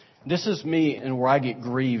 This is me and where I get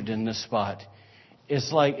grieved in this spot.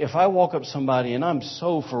 It's like if I walk up to somebody, and I'm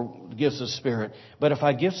so for gifts of Spirit, but if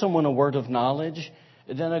I give someone a word of knowledge,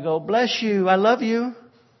 then I go, bless you, I love you,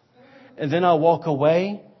 and then I walk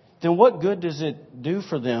away, then what good does it do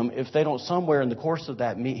for them if they don't somewhere in the course of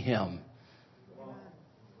that meet Him?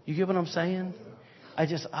 You get what I'm saying?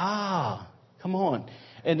 Come on.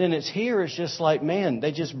 And then it's just like, man,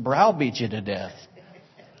 they just browbeat you to death.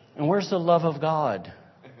 And where's the love of God?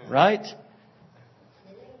 Right?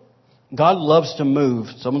 God loves to move.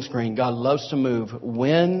 Someone scream. God loves to move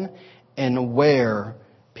when and where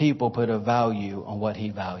people put a value on what He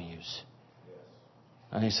values.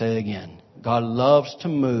 Let me say it again. God loves to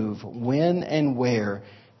move when and where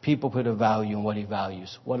people put a value on what He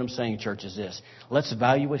values. What I'm saying, church, is this. Let's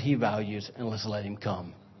value what He values and let's let Him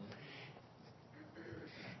come.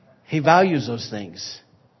 He values those things,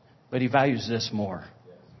 but He values this more.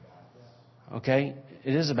 Okay?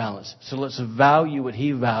 It is a balance. So let's value what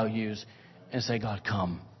He values and say, God,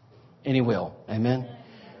 come. And He will. Amen?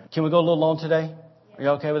 Can we go a little long today? Are you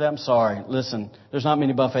okay with that? I'm sorry. Listen, there's not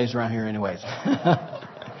many buffets around here anyways.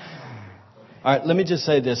 All right, let me just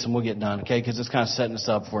say this and we'll get done, okay? Because it's kind of setting us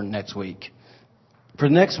up for next week. For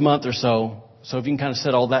the next month or so if you can kind of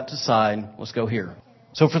set all that aside, let's go here.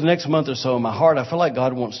 So for the next month or so in my heart, I feel like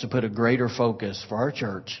God wants to put a greater focus for our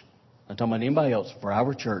church. I'm not talking about anybody else, for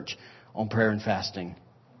our church, on prayer and fasting.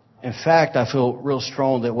 In fact, I feel real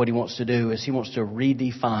strong that what He wants to do is He wants to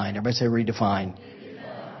redefine. Everybody say redefine.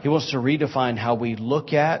 He wants to redefine how we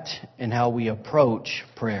look at and how we approach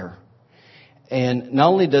prayer. And not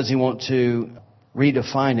only does He want to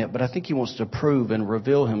redefine it, but I think He wants to prove and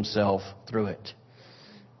reveal Himself through it.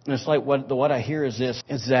 And it's like what I hear is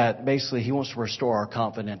that basically He wants to restore our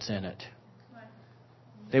confidence in it.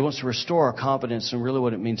 He wants to restore our confidence in really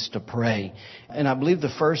what it means to pray. And I believe the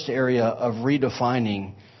first area of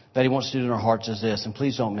redefining that He wants to do in our hearts is this. And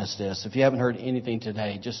please don't miss this. If you haven't heard anything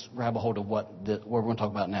today, just grab a hold of what we're going to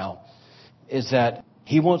talk about now. Is that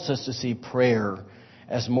He wants us to see prayer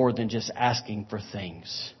as more than just asking for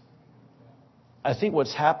things. I think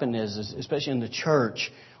what's happened is especially in the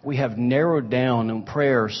church, we have narrowed down in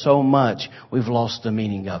prayer so much, we've lost the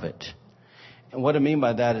meaning of it. And what I mean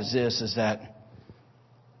by that is that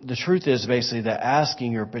the truth is basically that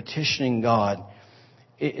asking or petitioning God,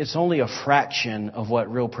 it's only a fraction of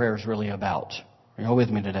what real prayer is really about. Are you all with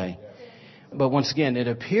me today? But once again, it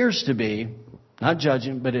appears to be, not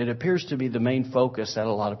judging, but it appears to be the main focus that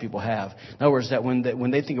a lot of people have. In other words, that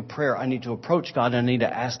when they think of prayer, I need to approach God and I need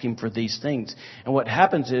to ask Him for these things. And what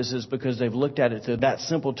happens is because they've looked at it through that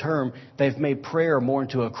simple term, they've made prayer more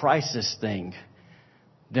into a crisis thing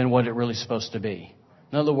than what it really is supposed to be.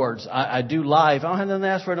 In other words, I do life. I don't have nothing to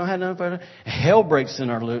ask for. I don't have nothing for it. Hell breaks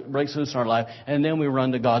loose in our life. And then we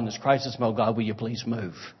run to God in this crisis mode. God, will you please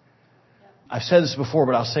move? I've said this before,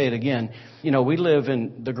 but I'll say it again. You know, we live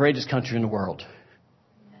in the greatest country in the world.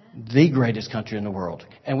 The greatest country in the world.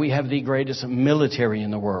 And we have the greatest military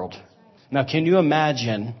in the world. Now, can you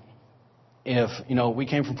imagine if, we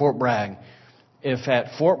came from Fort Bragg. If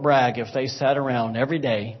at Fort Bragg, if they sat around every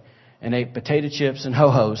day and ate potato chips and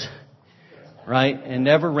ho-hos, right, and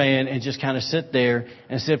never ran and just kind of sit there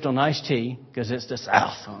and sipped on iced tea because it's the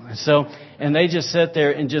South. And they just sat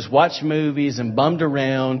there and just watched movies and bummed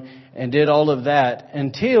around and did all of that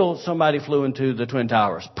until somebody flew into the Twin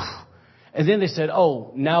Towers. And then they said,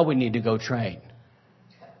 oh, now we need to go train.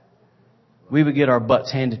 We would get our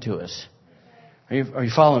butts handed to us. Are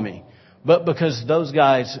you following me? But because those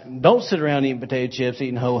guys don't sit around eating potato chips,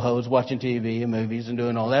 eating ho-hos, watching TV and movies and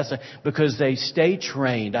doing all that stuff, because they stay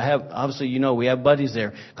trained. Obviously, we have buddies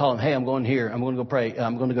there. Call them, hey, I'm going here. I'm going to go pray.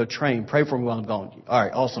 I'm going to go train. Pray for me while I'm going. All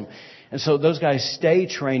right, awesome. And so those guys stay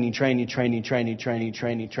training. So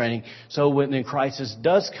when the crisis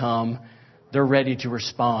does come, they're ready to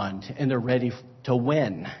respond and they're ready to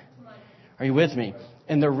win. Are you with me?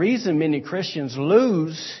 And the reason many Christians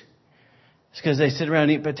lose It's because they sit around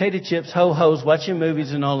and eat potato chips, ho-hos, watching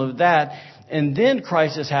movies and all of that. And then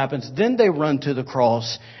crisis happens. Then they run to the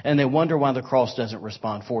cross and they wonder why the cross doesn't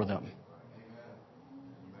respond for them.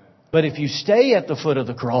 But if you stay at the foot of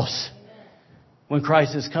the cross, when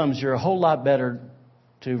crisis comes, you're a whole lot better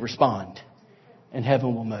to respond. And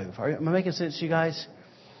heaven will move. Am I making sense to you guys?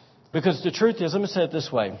 Because the truth is, let me say it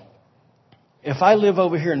this way. If I live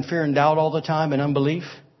over here in fear and doubt all the time and unbelief,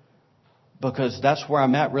 because that's where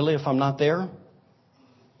I'm at really if I'm not there.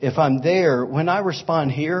 If I'm there, when I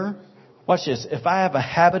respond here, watch this. If I have a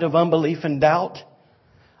habit of unbelief and doubt,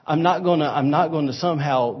 I'm not going to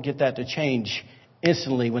somehow get that to change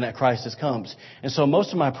instantly when that crisis comes. And so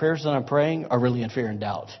most of my prayers that I'm praying are really in fear and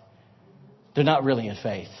doubt. They're not really in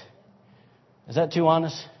faith. Is that too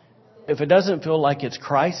honest? If it doesn't feel like it's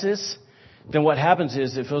crisis, then what happens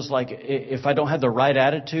is it feels like if I don't have the right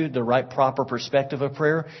attitude, the right proper perspective of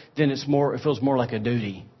prayer, then it feels more like a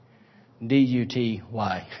duty.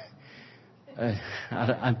 D-U-T-Y.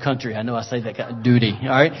 I'm country. I know I say that kind of duty. All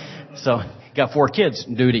right. So got 4 kids,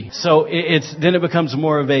 duty. So then it becomes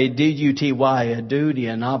more of a D-U-T-Y, a duty,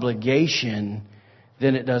 an obligation,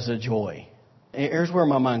 than it does a joy. Here's where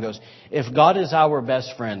my mind goes. If God is our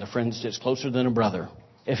best friend, a friend that's closer than a brother,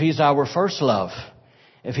 if He's our first love,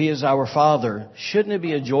 if He is our Father, shouldn't it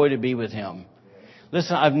be a joy to be with Him?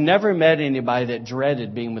 Listen, I've never met anybody that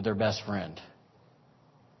dreaded being with their best friend.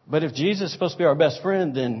 But if Jesus is supposed to be our best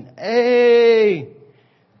friend, then, hey,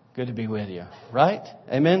 good to be with you. Right?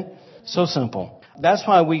 Amen? So simple. That's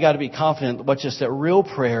why we got to be confident, that real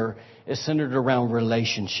prayer is centered around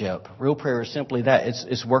relationship. Real prayer is simply that.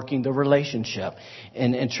 It's working the relationship.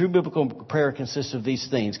 And true biblical prayer consists of these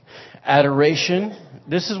things. Adoration.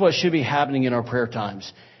 This is what should be happening in our prayer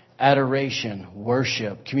times. Adoration,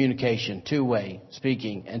 worship, communication, two-way,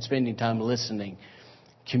 speaking, and spending time listening.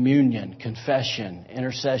 Communion, confession,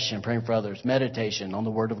 intercession, praying for others, meditation on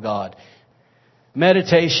the Word of God.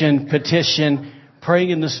 Meditation, petition,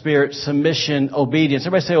 praying in the Spirit, submission, obedience.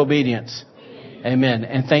 Everybody say obedience. Amen.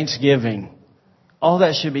 And thanksgiving. All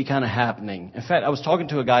that should be kind of happening. In fact, I was talking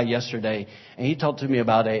to a guy yesterday, and he talked to me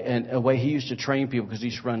about a way he used to train people, because he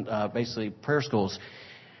used to run basically prayer schools.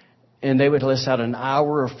 And they would list out an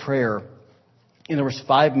hour of prayer. And there was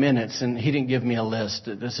 5 minutes, and he didn't give me a list.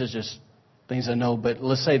 This is just things I know, but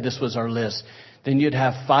let's say this was our list. Then you'd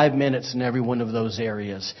have 5 minutes in every one of those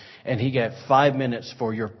areas. And he got 5 minutes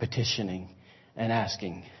for your petitioning and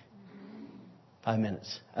asking. 5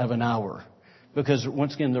 minutes out of an hour. Because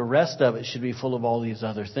once again, the rest of it should be full of all these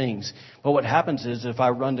other things. But what happens is if I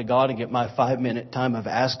run to God and get my 5-minute time of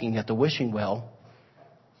asking at the wishing well,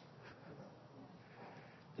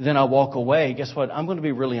 then I walk away. Guess what? I'm going to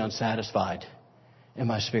be really unsatisfied in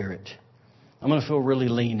my spirit. I'm going to feel really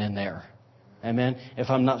lean in there. Amen.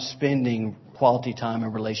 If I'm not spending quality time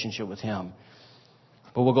in relationship with Him.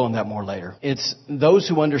 But we'll go on that more later. It's those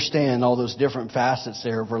who understand all those different facets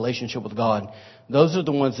there of relationship with God. Those are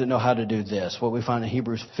the ones that know how to do this. What we find in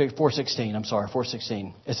Hebrews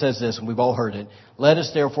 4:16. It says this, and we've all heard it. Let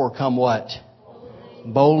us therefore come what?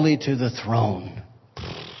 Boldly to the throne.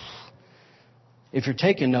 If you're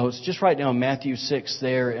taking notes, just write down Matthew 6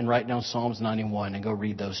 there and write down Psalms 91 and go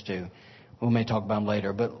read those two. We may talk about them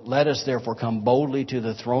later. But let us therefore come boldly to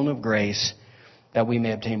the throne of grace, that we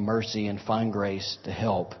may obtain mercy and find grace to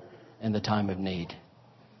help in the time of need.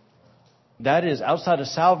 That is, outside of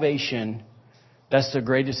salvation, that's the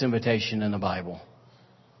greatest invitation in the Bible.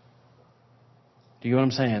 Do you know what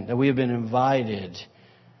I'm saying? That we have been invited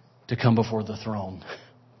to come before the throne.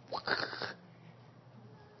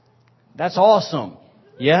 That's awesome.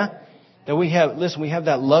 Yeah? That we have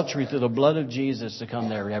that luxury through the blood of Jesus to come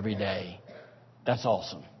there every day. That's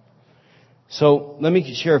awesome. So let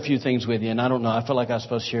me share a few things with you. And I don't know, I feel like I was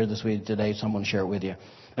supposed to share this with you today, so I'm going to share it with you.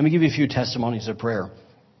 Let me give you a few testimonies of prayer.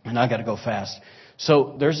 And I got to go fast.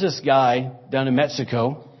 So there's this guy down in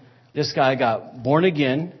Mexico. This guy got born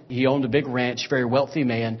again. He owned a big ranch, very wealthy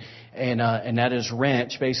man. And at his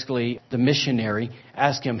ranch, basically, the missionary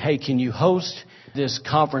asked him, hey, can you host this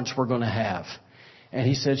conference we're going to have? And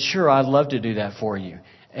he said, sure, I'd love to do that for you.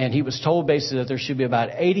 And he was told basically that there should be about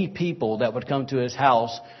 80 people that would come to his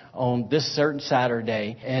house on this certain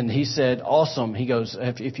Saturday. And he said, awesome. He goes,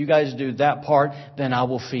 if you guys do that part, then I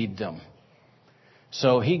will feed them.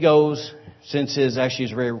 So he goes, since he's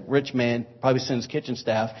a very rich man, probably sends kitchen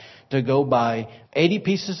staff to go buy 80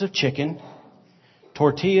 pieces of chicken,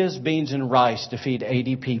 tortillas, beans, and rice to feed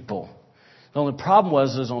 80 people. The only problem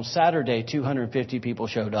was on Saturday, 250 people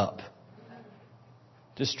showed up.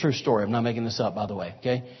 This is a true story. I'm not making this up, by the way.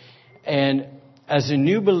 Okay. And as a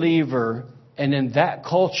new believer, and in that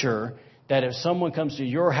culture, that if someone comes to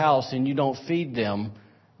your house and you don't feed them,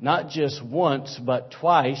 not just once, but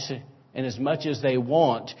twice, and as much as they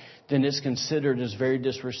want, then it's considered as very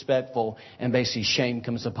disrespectful, and basically shame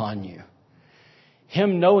comes upon you.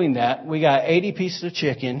 Him knowing that, we got 80 pieces of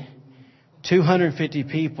chicken, 250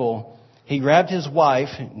 people. He grabbed his wife,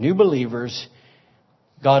 new believers.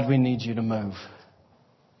 God, we need you to move.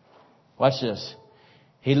 Watch this.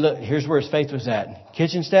 Here's where his faith was at.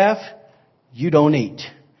 Kitchen staff, you don't eat.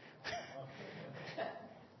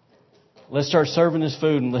 Let's start serving this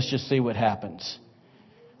food and let's just see what happens.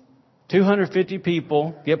 250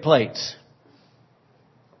 people get plates.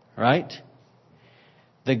 Right?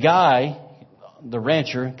 The guy, the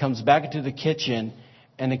rancher, comes back into the kitchen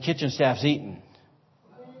and the kitchen staff's eating.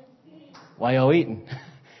 Why y'all eating?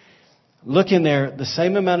 Look in there, the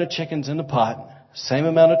same amount of chickens in the pot, same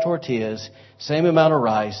amount of tortillas, same amount of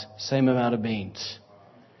rice, same amount of beans.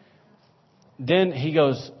 Then he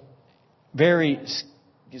goes, very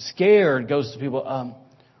scared, goes to people,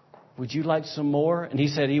 would you like some more? And he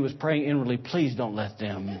said he was praying inwardly, please don't let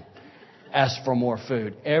them ask for more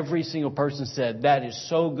food. Every single person said, that is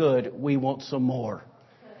so good, we want some more.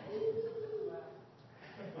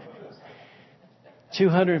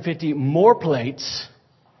 250 more plates.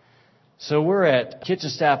 So we're at kitchen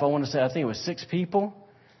staff, I want to say, I think it was 6 people.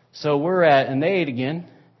 So we're at, and they ate again.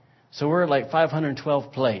 So we're at like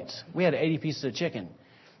 512 plates. We had 80 pieces of chicken.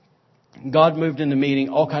 God moved in the meeting.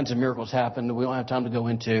 All kinds of miracles happened that we don't have time to go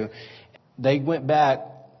into. They went back.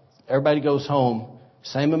 Everybody goes home.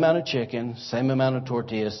 Same amount of chicken, same amount of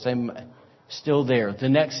tortillas, still there. The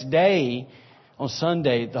next day, on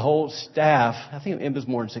Sunday, the whole staff, I think it was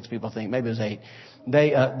more than 6 people, I think. Maybe it was 8.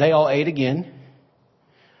 They all ate again.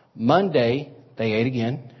 Monday, they ate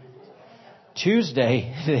again.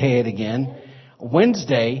 Tuesday, they ate again.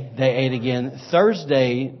 Wednesday, they ate again.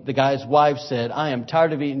 Thursday, the guy's wife said, I am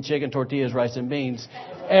tired of eating chicken, tortillas, rice, and beans.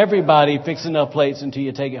 Everybody fix enough plates until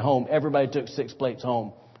you take it home. Everybody took 6 plates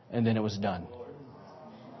home, and then it was done.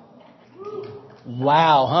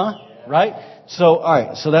 Wow, huh? Right? So, all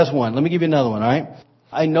right. So that's one. Let me give you another one, all right?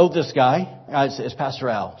 I know this guy. It's Pastor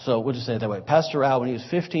Al. So we'll just say it that way. Pastor Al, when he was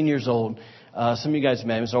 15 years old, some of you guys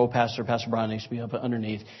met him. He's an old pastor. Pastor Brian used to be up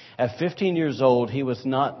underneath. At 15 years old, he was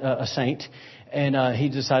not a saint. And he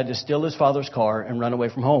decided to steal his father's car and run away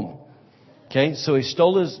from home. Okay, so he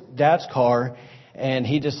stole his dad's car and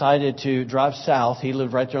he decided to drive south. He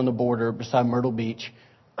lived right there on the border beside Myrtle Beach,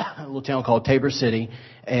 a little town called Tabor City.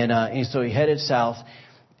 And so he headed south.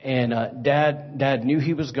 And Dad knew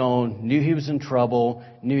he was gone, knew he was in trouble,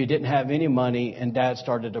 knew he didn't have any money, and Dad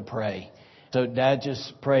started to pray. So Dad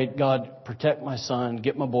just prayed, God, protect my son,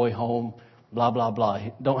 get my boy home, blah, blah, blah.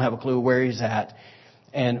 He don't have a clue where he's at.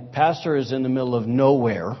 And Pastor is in the middle of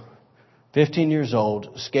nowhere, 15 years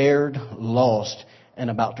old, scared, lost, and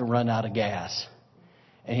about to run out of gas.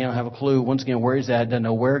 And he don't have a clue, once again, where he's at, doesn't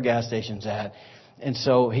know where a gas station's at. And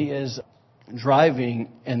so he is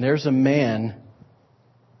driving, and there's a man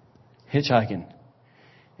hitchhiking.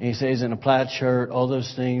 And he says he's in a plaid shirt, all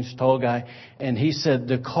those things, tall guy. And he said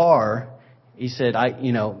the car, he said,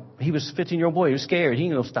 he was a 15-year-old boy. He was scared. He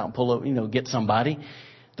didn't go stop and pull up, get somebody.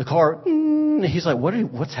 The car, he's like,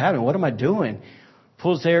 what's happening? What am I doing?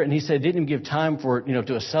 Pulls there, and he said, didn't even give time for it,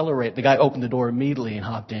 to accelerate. The guy opened the door immediately and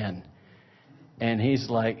hopped in. And he's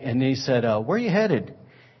like, and he said, where are you headed?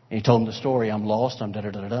 And he told him the story. I'm lost. I'm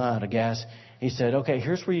out of gas. He said, okay,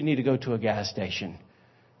 here's where you need to go to a gas station.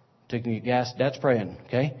 Taking gas, Dad's praying,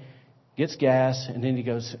 okay? Gets gas, and then he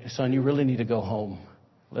goes, son, you really need to go home.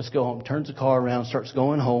 Let's go home. Turns the car around, starts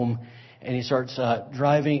going home, and he starts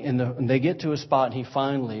driving. And they get to a spot, and he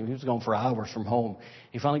was going for hours from home.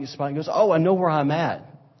 He finally gets to a spot and goes, oh, I know where I'm at.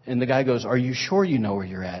 And the guy goes, are you sure you know where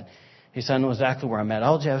you're at? He said, I know exactly where I'm at.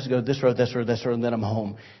 I'll just have to go this road, and then I'm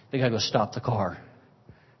home. The guy goes, stop the car.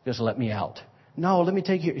 He goes, let me out. No, let me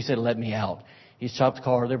take you. He said, let me out. He stopped the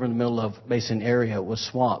car. They were in the middle of basically an area with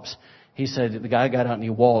swamps. He said the guy got out and he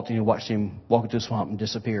walked, and he watched him walk into the swamp and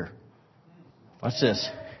disappear. Watch this.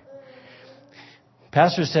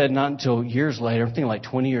 Pastor said not until years later, I think like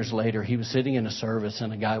 20 years later, he was sitting in a service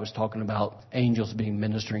and a guy was talking about angels being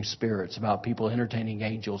ministering spirits, about people entertaining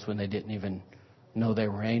angels when they didn't even know they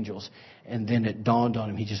were angels. And then it dawned on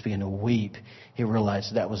him. He just began to weep. He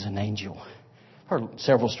realized that was an angel. I've heard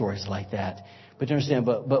several stories like that. But you understand,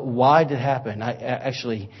 but why did it happen?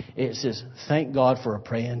 It says, thank God for a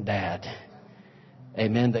praying dad.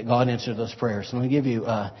 Amen, that God answered those prayers. So let me give you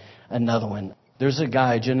another one. There's a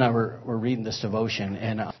guy, Jen and I were reading this devotion,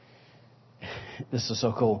 and this is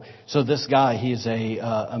so cool. So this guy, he's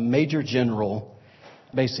a major general.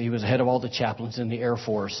 Basically, he was the head of all the chaplains in the Air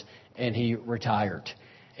Force, and he retired.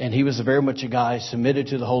 And he was very much a guy submitted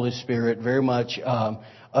to the Holy Spirit, very much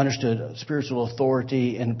understood spiritual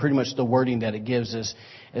authority, and pretty much the wording that it gives is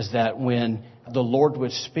that when the Lord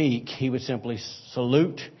would speak, he would simply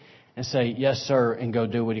salute and say, yes, sir, and go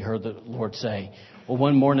do what he heard the Lord say. Well,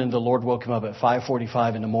 one morning the Lord woke him up at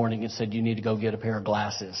 5:45 in the morning and said, you need to go get a pair of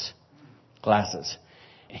glasses.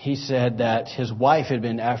 He said that his wife had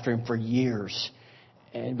been after him for years.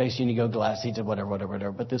 And basically, you need to go glasses. He said,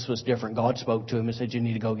 whatever. But this was different. God spoke to him and said, you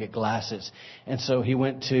need to go get glasses. And so he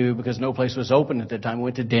went to, because no place was open at the time,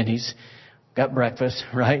 went to Denny's, got breakfast,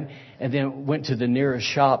 right? And then went to the nearest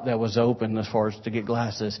shop that was open as far as to get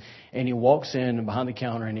glasses. And he walks in behind the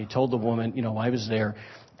counter and he told the woman, why he was there.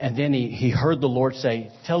 And then he heard the Lord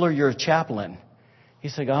say, tell her you're a chaplain. He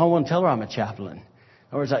said, I don't want to tell her I'm a chaplain. In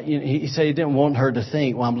other words, he said he didn't want her to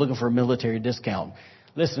think, well, I'm looking for a military discount.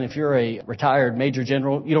 Listen, if you're a retired major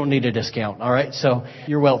general, you don't need a discount, all right? So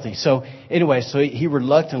you're wealthy. So anyway, so he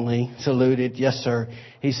reluctantly saluted, yes, sir.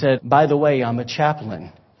 He said, by the way, I'm a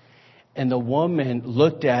chaplain. And the woman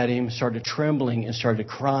looked at him, started trembling, and started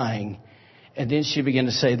crying. And then she began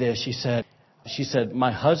to say this. She said,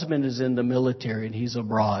 my husband is in the military and he's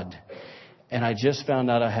abroad. And I just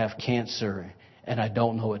found out I have cancer and I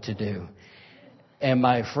don't know what to do. And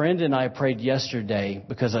my friend and I prayed yesterday,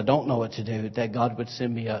 because I don't know what to do, that God would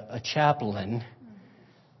send me a chaplain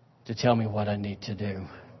to tell me what I need to do.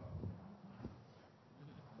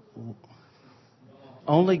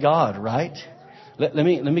 Only God, right? Let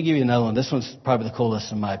me give you another one. This one's probably the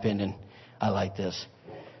coolest in my opinion. I like this.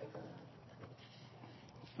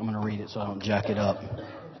 I'm going to read it so I don't jack it up.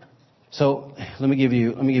 So let me give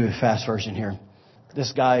you a fast version here.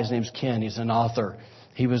 This guy, his name's Ken. He's an author.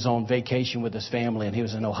 He was on vacation with his family, and he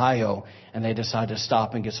was in Ohio, and they decided to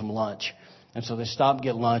stop and get some lunch. And so they stop and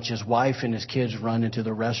get lunch. His wife and his kids run into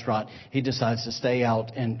the restaurant. He decides to stay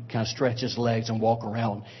out and kind of stretch his legs and walk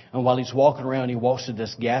around. And while he's walking around, he walks to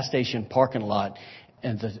this gas station parking lot,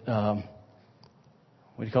 and the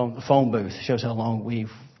the phone booth. Shows how long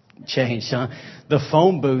we've changed, huh? The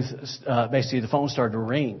phone booth, basically the phone started to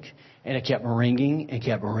ring, and it kept ringing and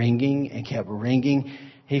kept ringing and kept ringing.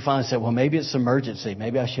 He finally said, well, maybe it's emergency.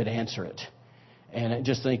 Maybe I should answer it. And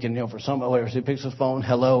just thinking, for somebody, he picks the phone,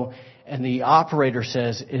 hello. And the operator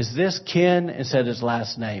says, is this Ken? And said his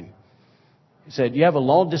last name. He said, you have a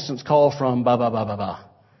long distance call from blah, blah, blah, blah, blah.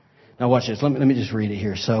 Now watch this. Let me just read it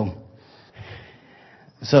here. So,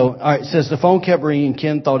 all right, it says the phone kept ringing.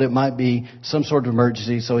 Ken thought it might be some sort of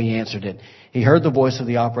emergency, so he answered it. He heard the voice of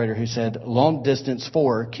the operator who said, long distance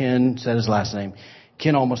for, Ken said his last name.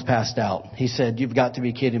 Ken almost passed out. He said, you've got to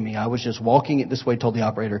be kidding me. I was just walking it this way, told the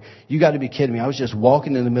operator. You got to be kidding me. I was just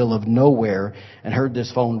walking in the middle of nowhere and heard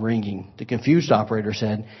this phone ringing. The confused operator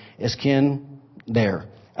said, is Ken there?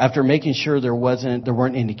 After making sure there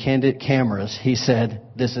weren't any candid cameras, he said,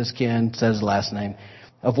 this is Ken, said his last name.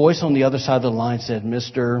 A voice on the other side of the line said,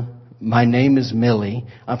 Mister, my name is Millie.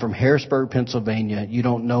 I'm from Harrisburg, Pennsylvania. You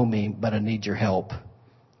don't know me, but I need your help.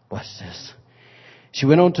 What's this? She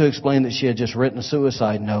went on to explain that she had just written a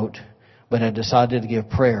suicide note, but had decided to give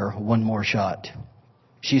prayer one more shot.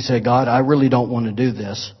 She said, God, I really don't want to do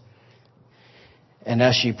this. And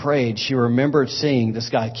as she prayed, she remembered seeing this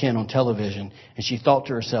guy Ken on television, and she thought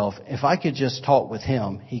to herself, if I could just talk with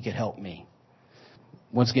him, he could help me.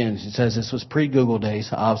 Once again, she says this was pre-Google days,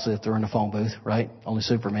 obviously if they're in a phone booth, right? Only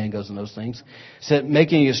Superman goes in those things. Said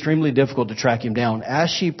making it extremely difficult to track him down. As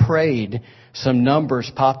she prayed, some numbers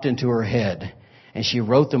popped into her head. And she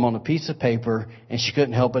wrote them on a piece of paper, and she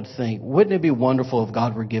couldn't help but think, wouldn't it be wonderful if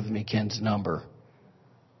God were giving me Ken's number?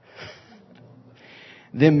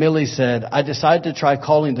 Then Millie said, I decided to try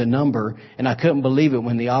calling the number, and I couldn't believe it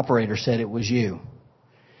when the operator said it was you.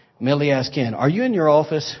 Millie asked Ken, are you in your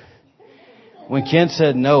office? When Ken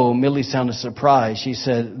said no, Millie sounded surprised. She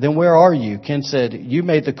said, then where are you? Ken said, you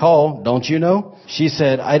made the call, don't you know? She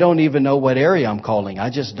said, I don't even know what area I'm calling. I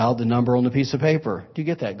just dialed the number on the piece of paper. Do you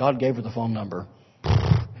get that? God gave her the phone number.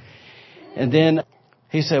 And then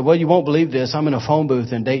he said, well, you won't believe this. I'm in a phone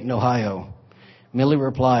booth in Dayton, Ohio. Millie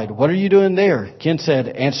replied, what are you doing there? Ken said,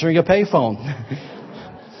 answering a payphone.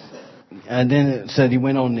 And then it said, he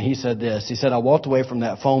went on and he said this. He said, I walked away from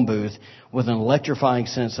that phone booth with an electrifying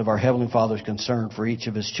sense of our Heavenly Father's concern for each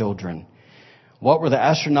of His children. What were the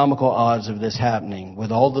astronomical odds of this happening?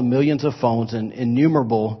 With all the millions of phones and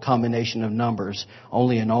innumerable combination of numbers,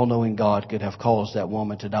 only an all-knowing God could have caused that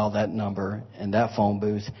woman to dial that number in that phone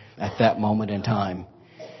booth at that moment in time.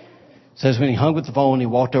 It says when he hung with the phone, he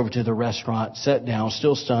walked over to the restaurant, sat down,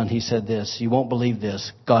 still stunned. He said this, you won't believe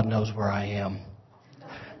this. God knows where I am.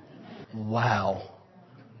 Wow.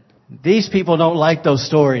 These people don't like those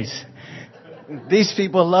stories. These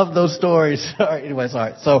people love those stories. All right, anyways, all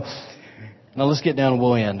right. So now let's get down and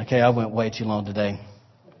we'll end. Okay, I went way too long today.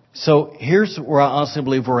 So here's where I honestly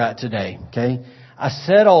believe we're at today. Okay, I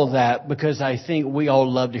said all that because I think we all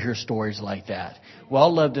love to hear stories like that. We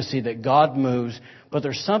all love to see that God moves, but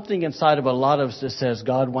there's something inside of a lot of us that says,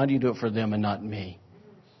 God, why do you do it for them and not me?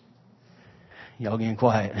 Y'all getting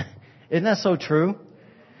quiet. Isn't that so true?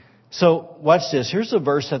 So watch this. Here's a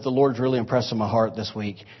verse that the Lord's really impressed on my heart this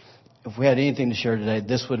week. If we had anything to share today,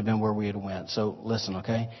 this would have been where we had went. So listen,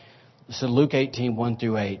 okay? So Luke 18, 1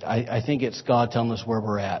 through 8. I think it's God telling us where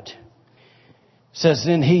we're at. It says,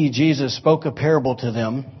 then he, Jesus, spoke a parable to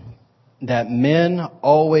them that men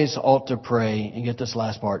always ought to pray, and get this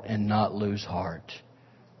last part, and not lose heart.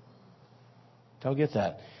 Don't get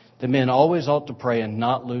that. The men always ought to pray and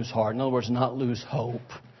not lose heart. In other words, not lose hope.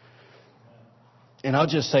 And I'll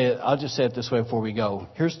just say it this way before we go.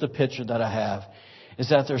 Here's the picture that I have. Is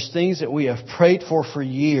that there's things that we have prayed for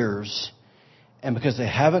years, and because they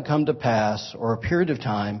haven't come to pass, or a period of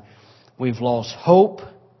time, we've lost hope.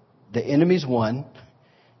 The enemy's won.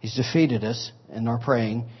 He's defeated us in our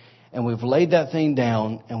praying. And we've laid that thing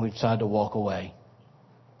down, and we've decided to walk away.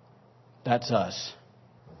 That's us.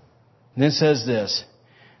 And then it says this.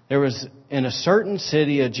 There was in a certain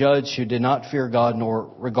city a judge who did not fear God nor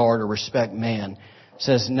regard or respect man. It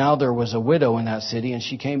says, now there was a widow in that city, and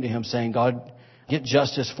she came to him saying, God, get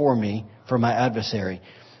justice for me, for my adversary.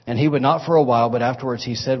 And he would not for a while, but afterwards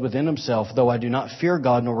he said within himself, though I do not fear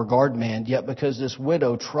God nor regard man, yet because this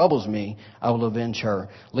widow troubles me, I will avenge her,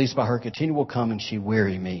 lest by her continual coming she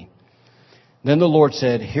weary me. Then the Lord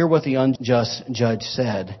said, hear what the unjust judge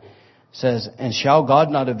said. Says, and shall God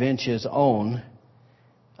not avenge his own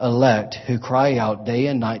elect who cry out day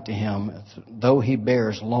and night to him, though he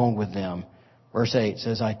bears long with them? Verse 8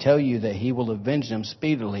 says, I tell you that he will avenge them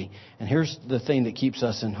speedily. And here's the thing that keeps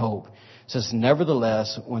us in hope. It says,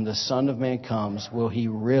 nevertheless, when the Son of Man comes, will he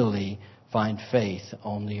really find faith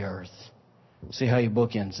on the earth? See how he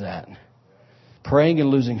bookends that. Praying and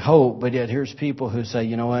losing hope, but yet here's people who say,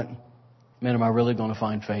 you know what? Man, am I really going to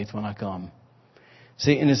find faith when I come?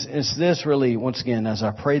 See, and it's this really, once again, as I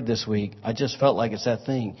prayed this week, I just felt like it's that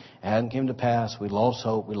thing. It hadn't come to pass. We lost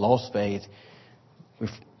hope. We lost faith.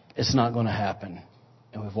 It's not going to happen.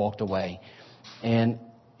 And we've walked away. And,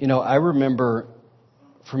 you know, I remember,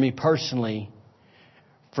 for me personally,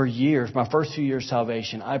 for years, my first few years of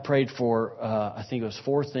salvation, I prayed for, I think it was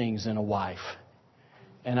 4 things in a wife.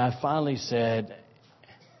 And I finally said,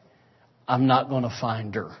 I'm not going to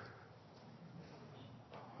find her.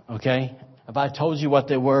 Okay? If I told you what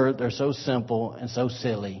they were, they're so simple and so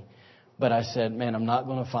silly. But I said, man, I'm not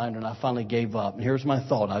going to find her. And I finally gave up. And here's my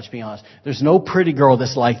thought. I'll just be honest. There's no pretty girl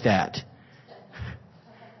that's like that.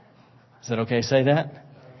 Is that okay to say that?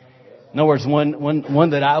 In other words, one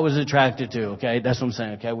that I was attracted to. Okay? That's what I'm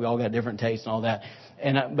saying. Okay? We all got different tastes and all that.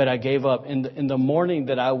 But I gave up. In the morning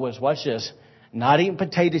that I was, watch this, not eating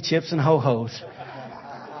potato chips and ho-hos.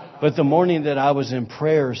 But the morning that I was in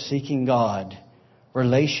prayer seeking God,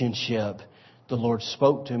 relationship, the Lord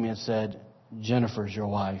spoke to me and said, Jennifer's your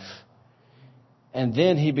wife. And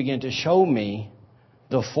then he began to show me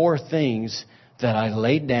the 4 things that I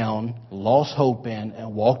laid down, lost hope in,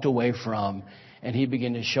 and walked away from. And he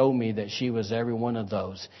began to show me that she was every one of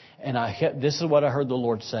those. And this is what I heard the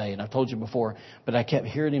Lord say. And I've told you before, but I kept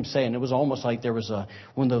hearing him say, and it was almost like there was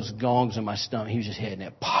one of those gongs in my stomach. He was just hitting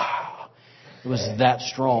it. Pow! It was that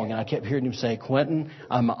strong. And I kept hearing him say, Quentin,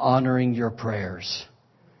 I'm honoring your prayers.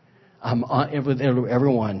 I'm on with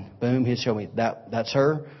everyone. Boom, he'd show me that's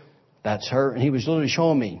her. That's her. And he was literally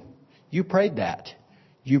showing me, you prayed that.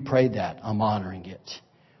 You prayed that. I'm honoring it.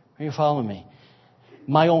 Are you following me?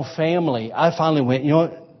 My own family, I finally went, you know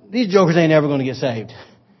what? These jokers ain't ever going to get saved.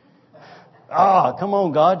 Come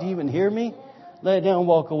on, God. Do you even hear me? Lay it down and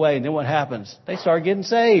walk away. And then what happens? They start getting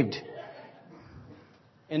saved.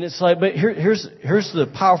 And it's like, but here's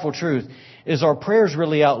the powerful truth, is our prayers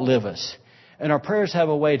really outlive us. And our prayers have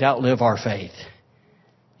a way to outlive our faith.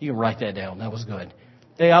 You can write that down. That was good.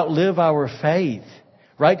 They outlive our faith.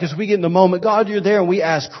 Right? Because we get in the moment, God, you're there, and we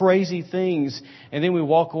ask crazy things. And then we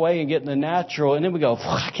walk away and get in the natural. And then we go,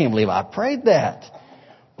 I can't believe I prayed that.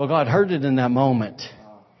 But God heard it in that moment.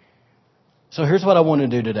 So here's what I want to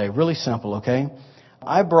do today. Really simple, okay?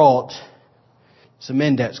 I brought some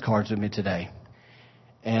index cards with me today.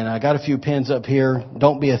 And I got a few pens up here.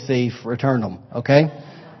 Don't be a thief. Return them, okay?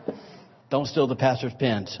 Don't steal the pastor's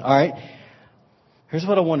pens, all right? Here's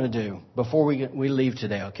what I want to do before we leave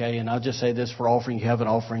today, okay? And I'll just say this for offering. You have an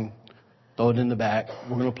offering, throw it in the back.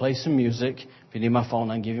 We're going to play some music. If you need my phone,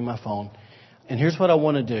 I can give you my phone. And here's what I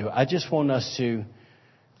want to do. I just want us to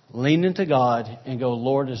lean into God and go,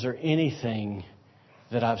 Lord, is there anything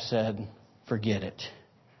that I've said, forget it,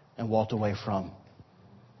 and walked away from?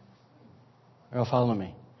 Are you following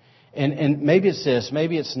me? And maybe it's this,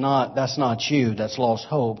 maybe it's not, that's not you, that's lost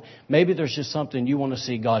hope. Maybe there's just something you want to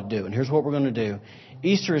see God do. And here's what we're going to do.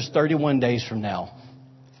 Easter is 31 days from now.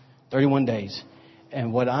 31 days.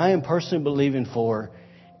 And what I am personally believing for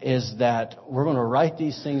is that we're going to write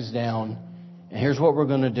these things down. And here's what we're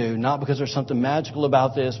going to do. Not because there's something magical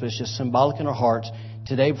about this, but it's just symbolic in our hearts.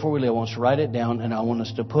 Today, before we leave, I want us to write it down, and I want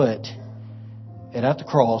us to put it at the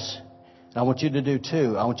cross. And I want you to do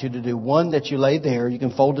two. I want you to do one that you lay there. You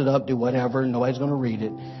can fold it up, do whatever. Nobody's going to read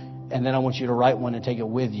it. And then I want you to write one and take it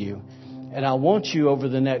with you. And I want you over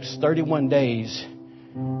the next 31 days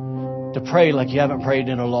to pray like you haven't prayed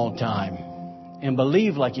in a long time. And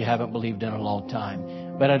believe like you haven't believed in a long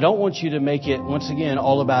time. But I don't want you to make it, once again,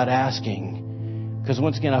 all about asking. Because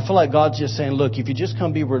once again, I feel like God's just saying, look, if you just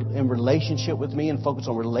come be in relationship with me and focus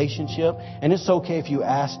on relationship, and it's okay if you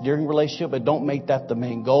ask during relationship, but don't make that the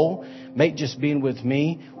main goal. Make just being with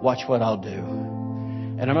me, watch what I'll do.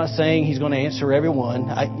 And I'm not saying He's going to answer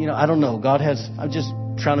everyone. I don't know. I'm just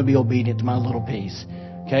trying to be obedient to my little piece.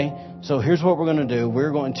 Okay? So here's what we're going to do.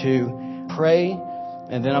 We're going to pray.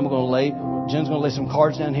 And then Jen's going to lay some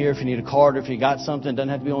cards down here. If you need a card or if you got something, it doesn't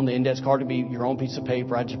have to be on the index card. It be your own piece of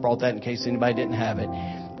paper. I just brought that in case anybody didn't have it.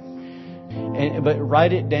 But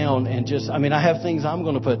write it down and I have things I'm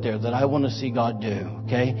going to put there that I want to see God do.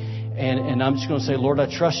 Okay? And I'm just going to say, Lord,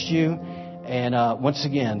 I trust you. And once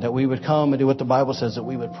again, that we would come and do what the Bible says, that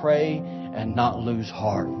we would pray and not lose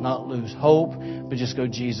heart, not lose hope, but just go,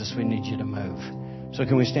 Jesus, we need you to move. So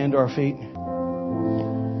can we stand to our feet?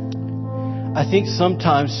 I think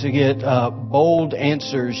sometimes to get bold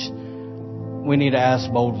answers, we need to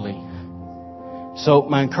ask boldly. So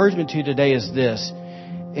my encouragement to you today is this,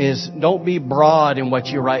 is don't be broad in what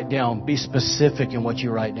you write down. Be specific in what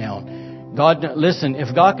you write down. God, listen,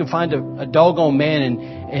 if God can find a doggone man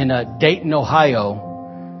in Dayton,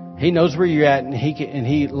 Ohio, He knows where you're at, and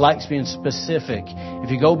He likes being specific.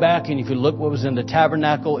 If you go back and if you look what was in the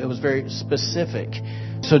tabernacle, it was very specific.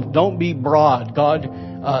 So don't be broad. God,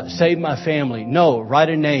 save my family. No, write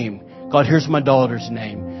a name. God, here's my daughter's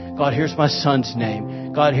name. God, here's my son's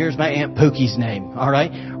name. God, here's my Aunt Pookie's name. All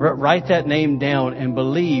right? Write that name down and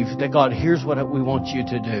believe that God, here's what we want you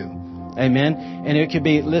to do. Amen? And it could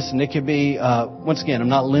be, once again, I'm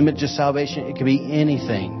not limited to salvation. It could be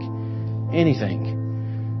anything.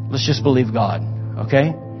 Anything. Let's just believe God.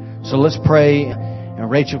 Okay? So let's pray. And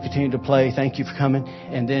Rachel, continue to play. Thank you for coming.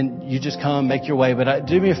 And then you just come, make your way. But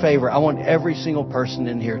do me a favor. I want every single person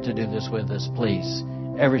in here to do this with us, please.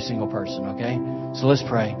 Every single person, okay? So let's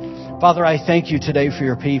pray. Father, I thank you today for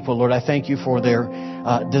your people. Lord, I thank you for their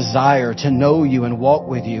desire to know you and walk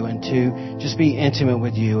with you and to just be intimate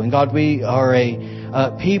with you. And God, we are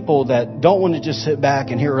a people that don't want to just sit back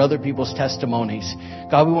and hear other people's testimonies.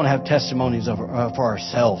 God, we want to have testimonies for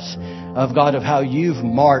ourselves of God, of how you've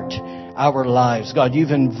marked our lives. God,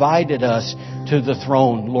 you've invited us to the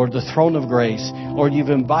throne, Lord, the throne of grace. Lord, you've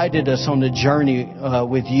invited us on the journey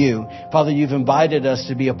with you. Father, you've invited us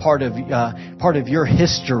to be a part of your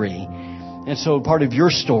history. And so part of your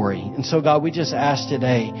story. And so, God, we just ask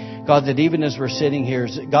today, God, that even as we're sitting here,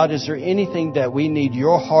 God, is there anything that we need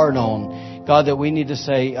your heart on? God, that we need to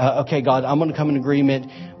say, okay, God, I'm going to come in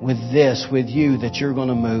agreement with this, with you, that you're going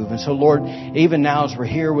to move. And so, Lord, even now as we're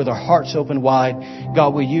here with our hearts open wide,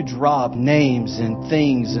 God, will you drop names and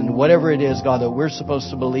things and whatever it is, God, that we're supposed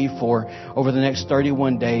to believe for over the next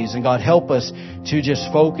 31 days. And God, help us to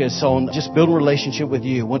just focus on just building a relationship with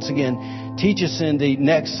you. Once again, teach us in the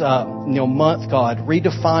next month, God.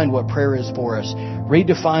 Redefine what prayer is for us.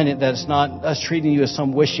 Redefine it that it's not us treating you as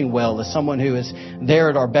some wishing well, as someone who is there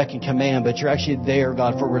at our beck and command, but you're actually there,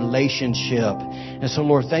 God, for relationship. And so,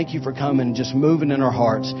 Lord, thank you for coming and just moving in our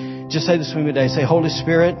hearts. Just say this with me today. Say, Holy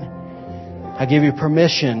Spirit, I give you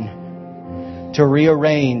permission to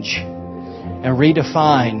rearrange and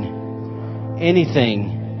redefine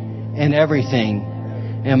anything and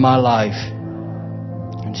everything in my life.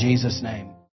 In Jesus' name.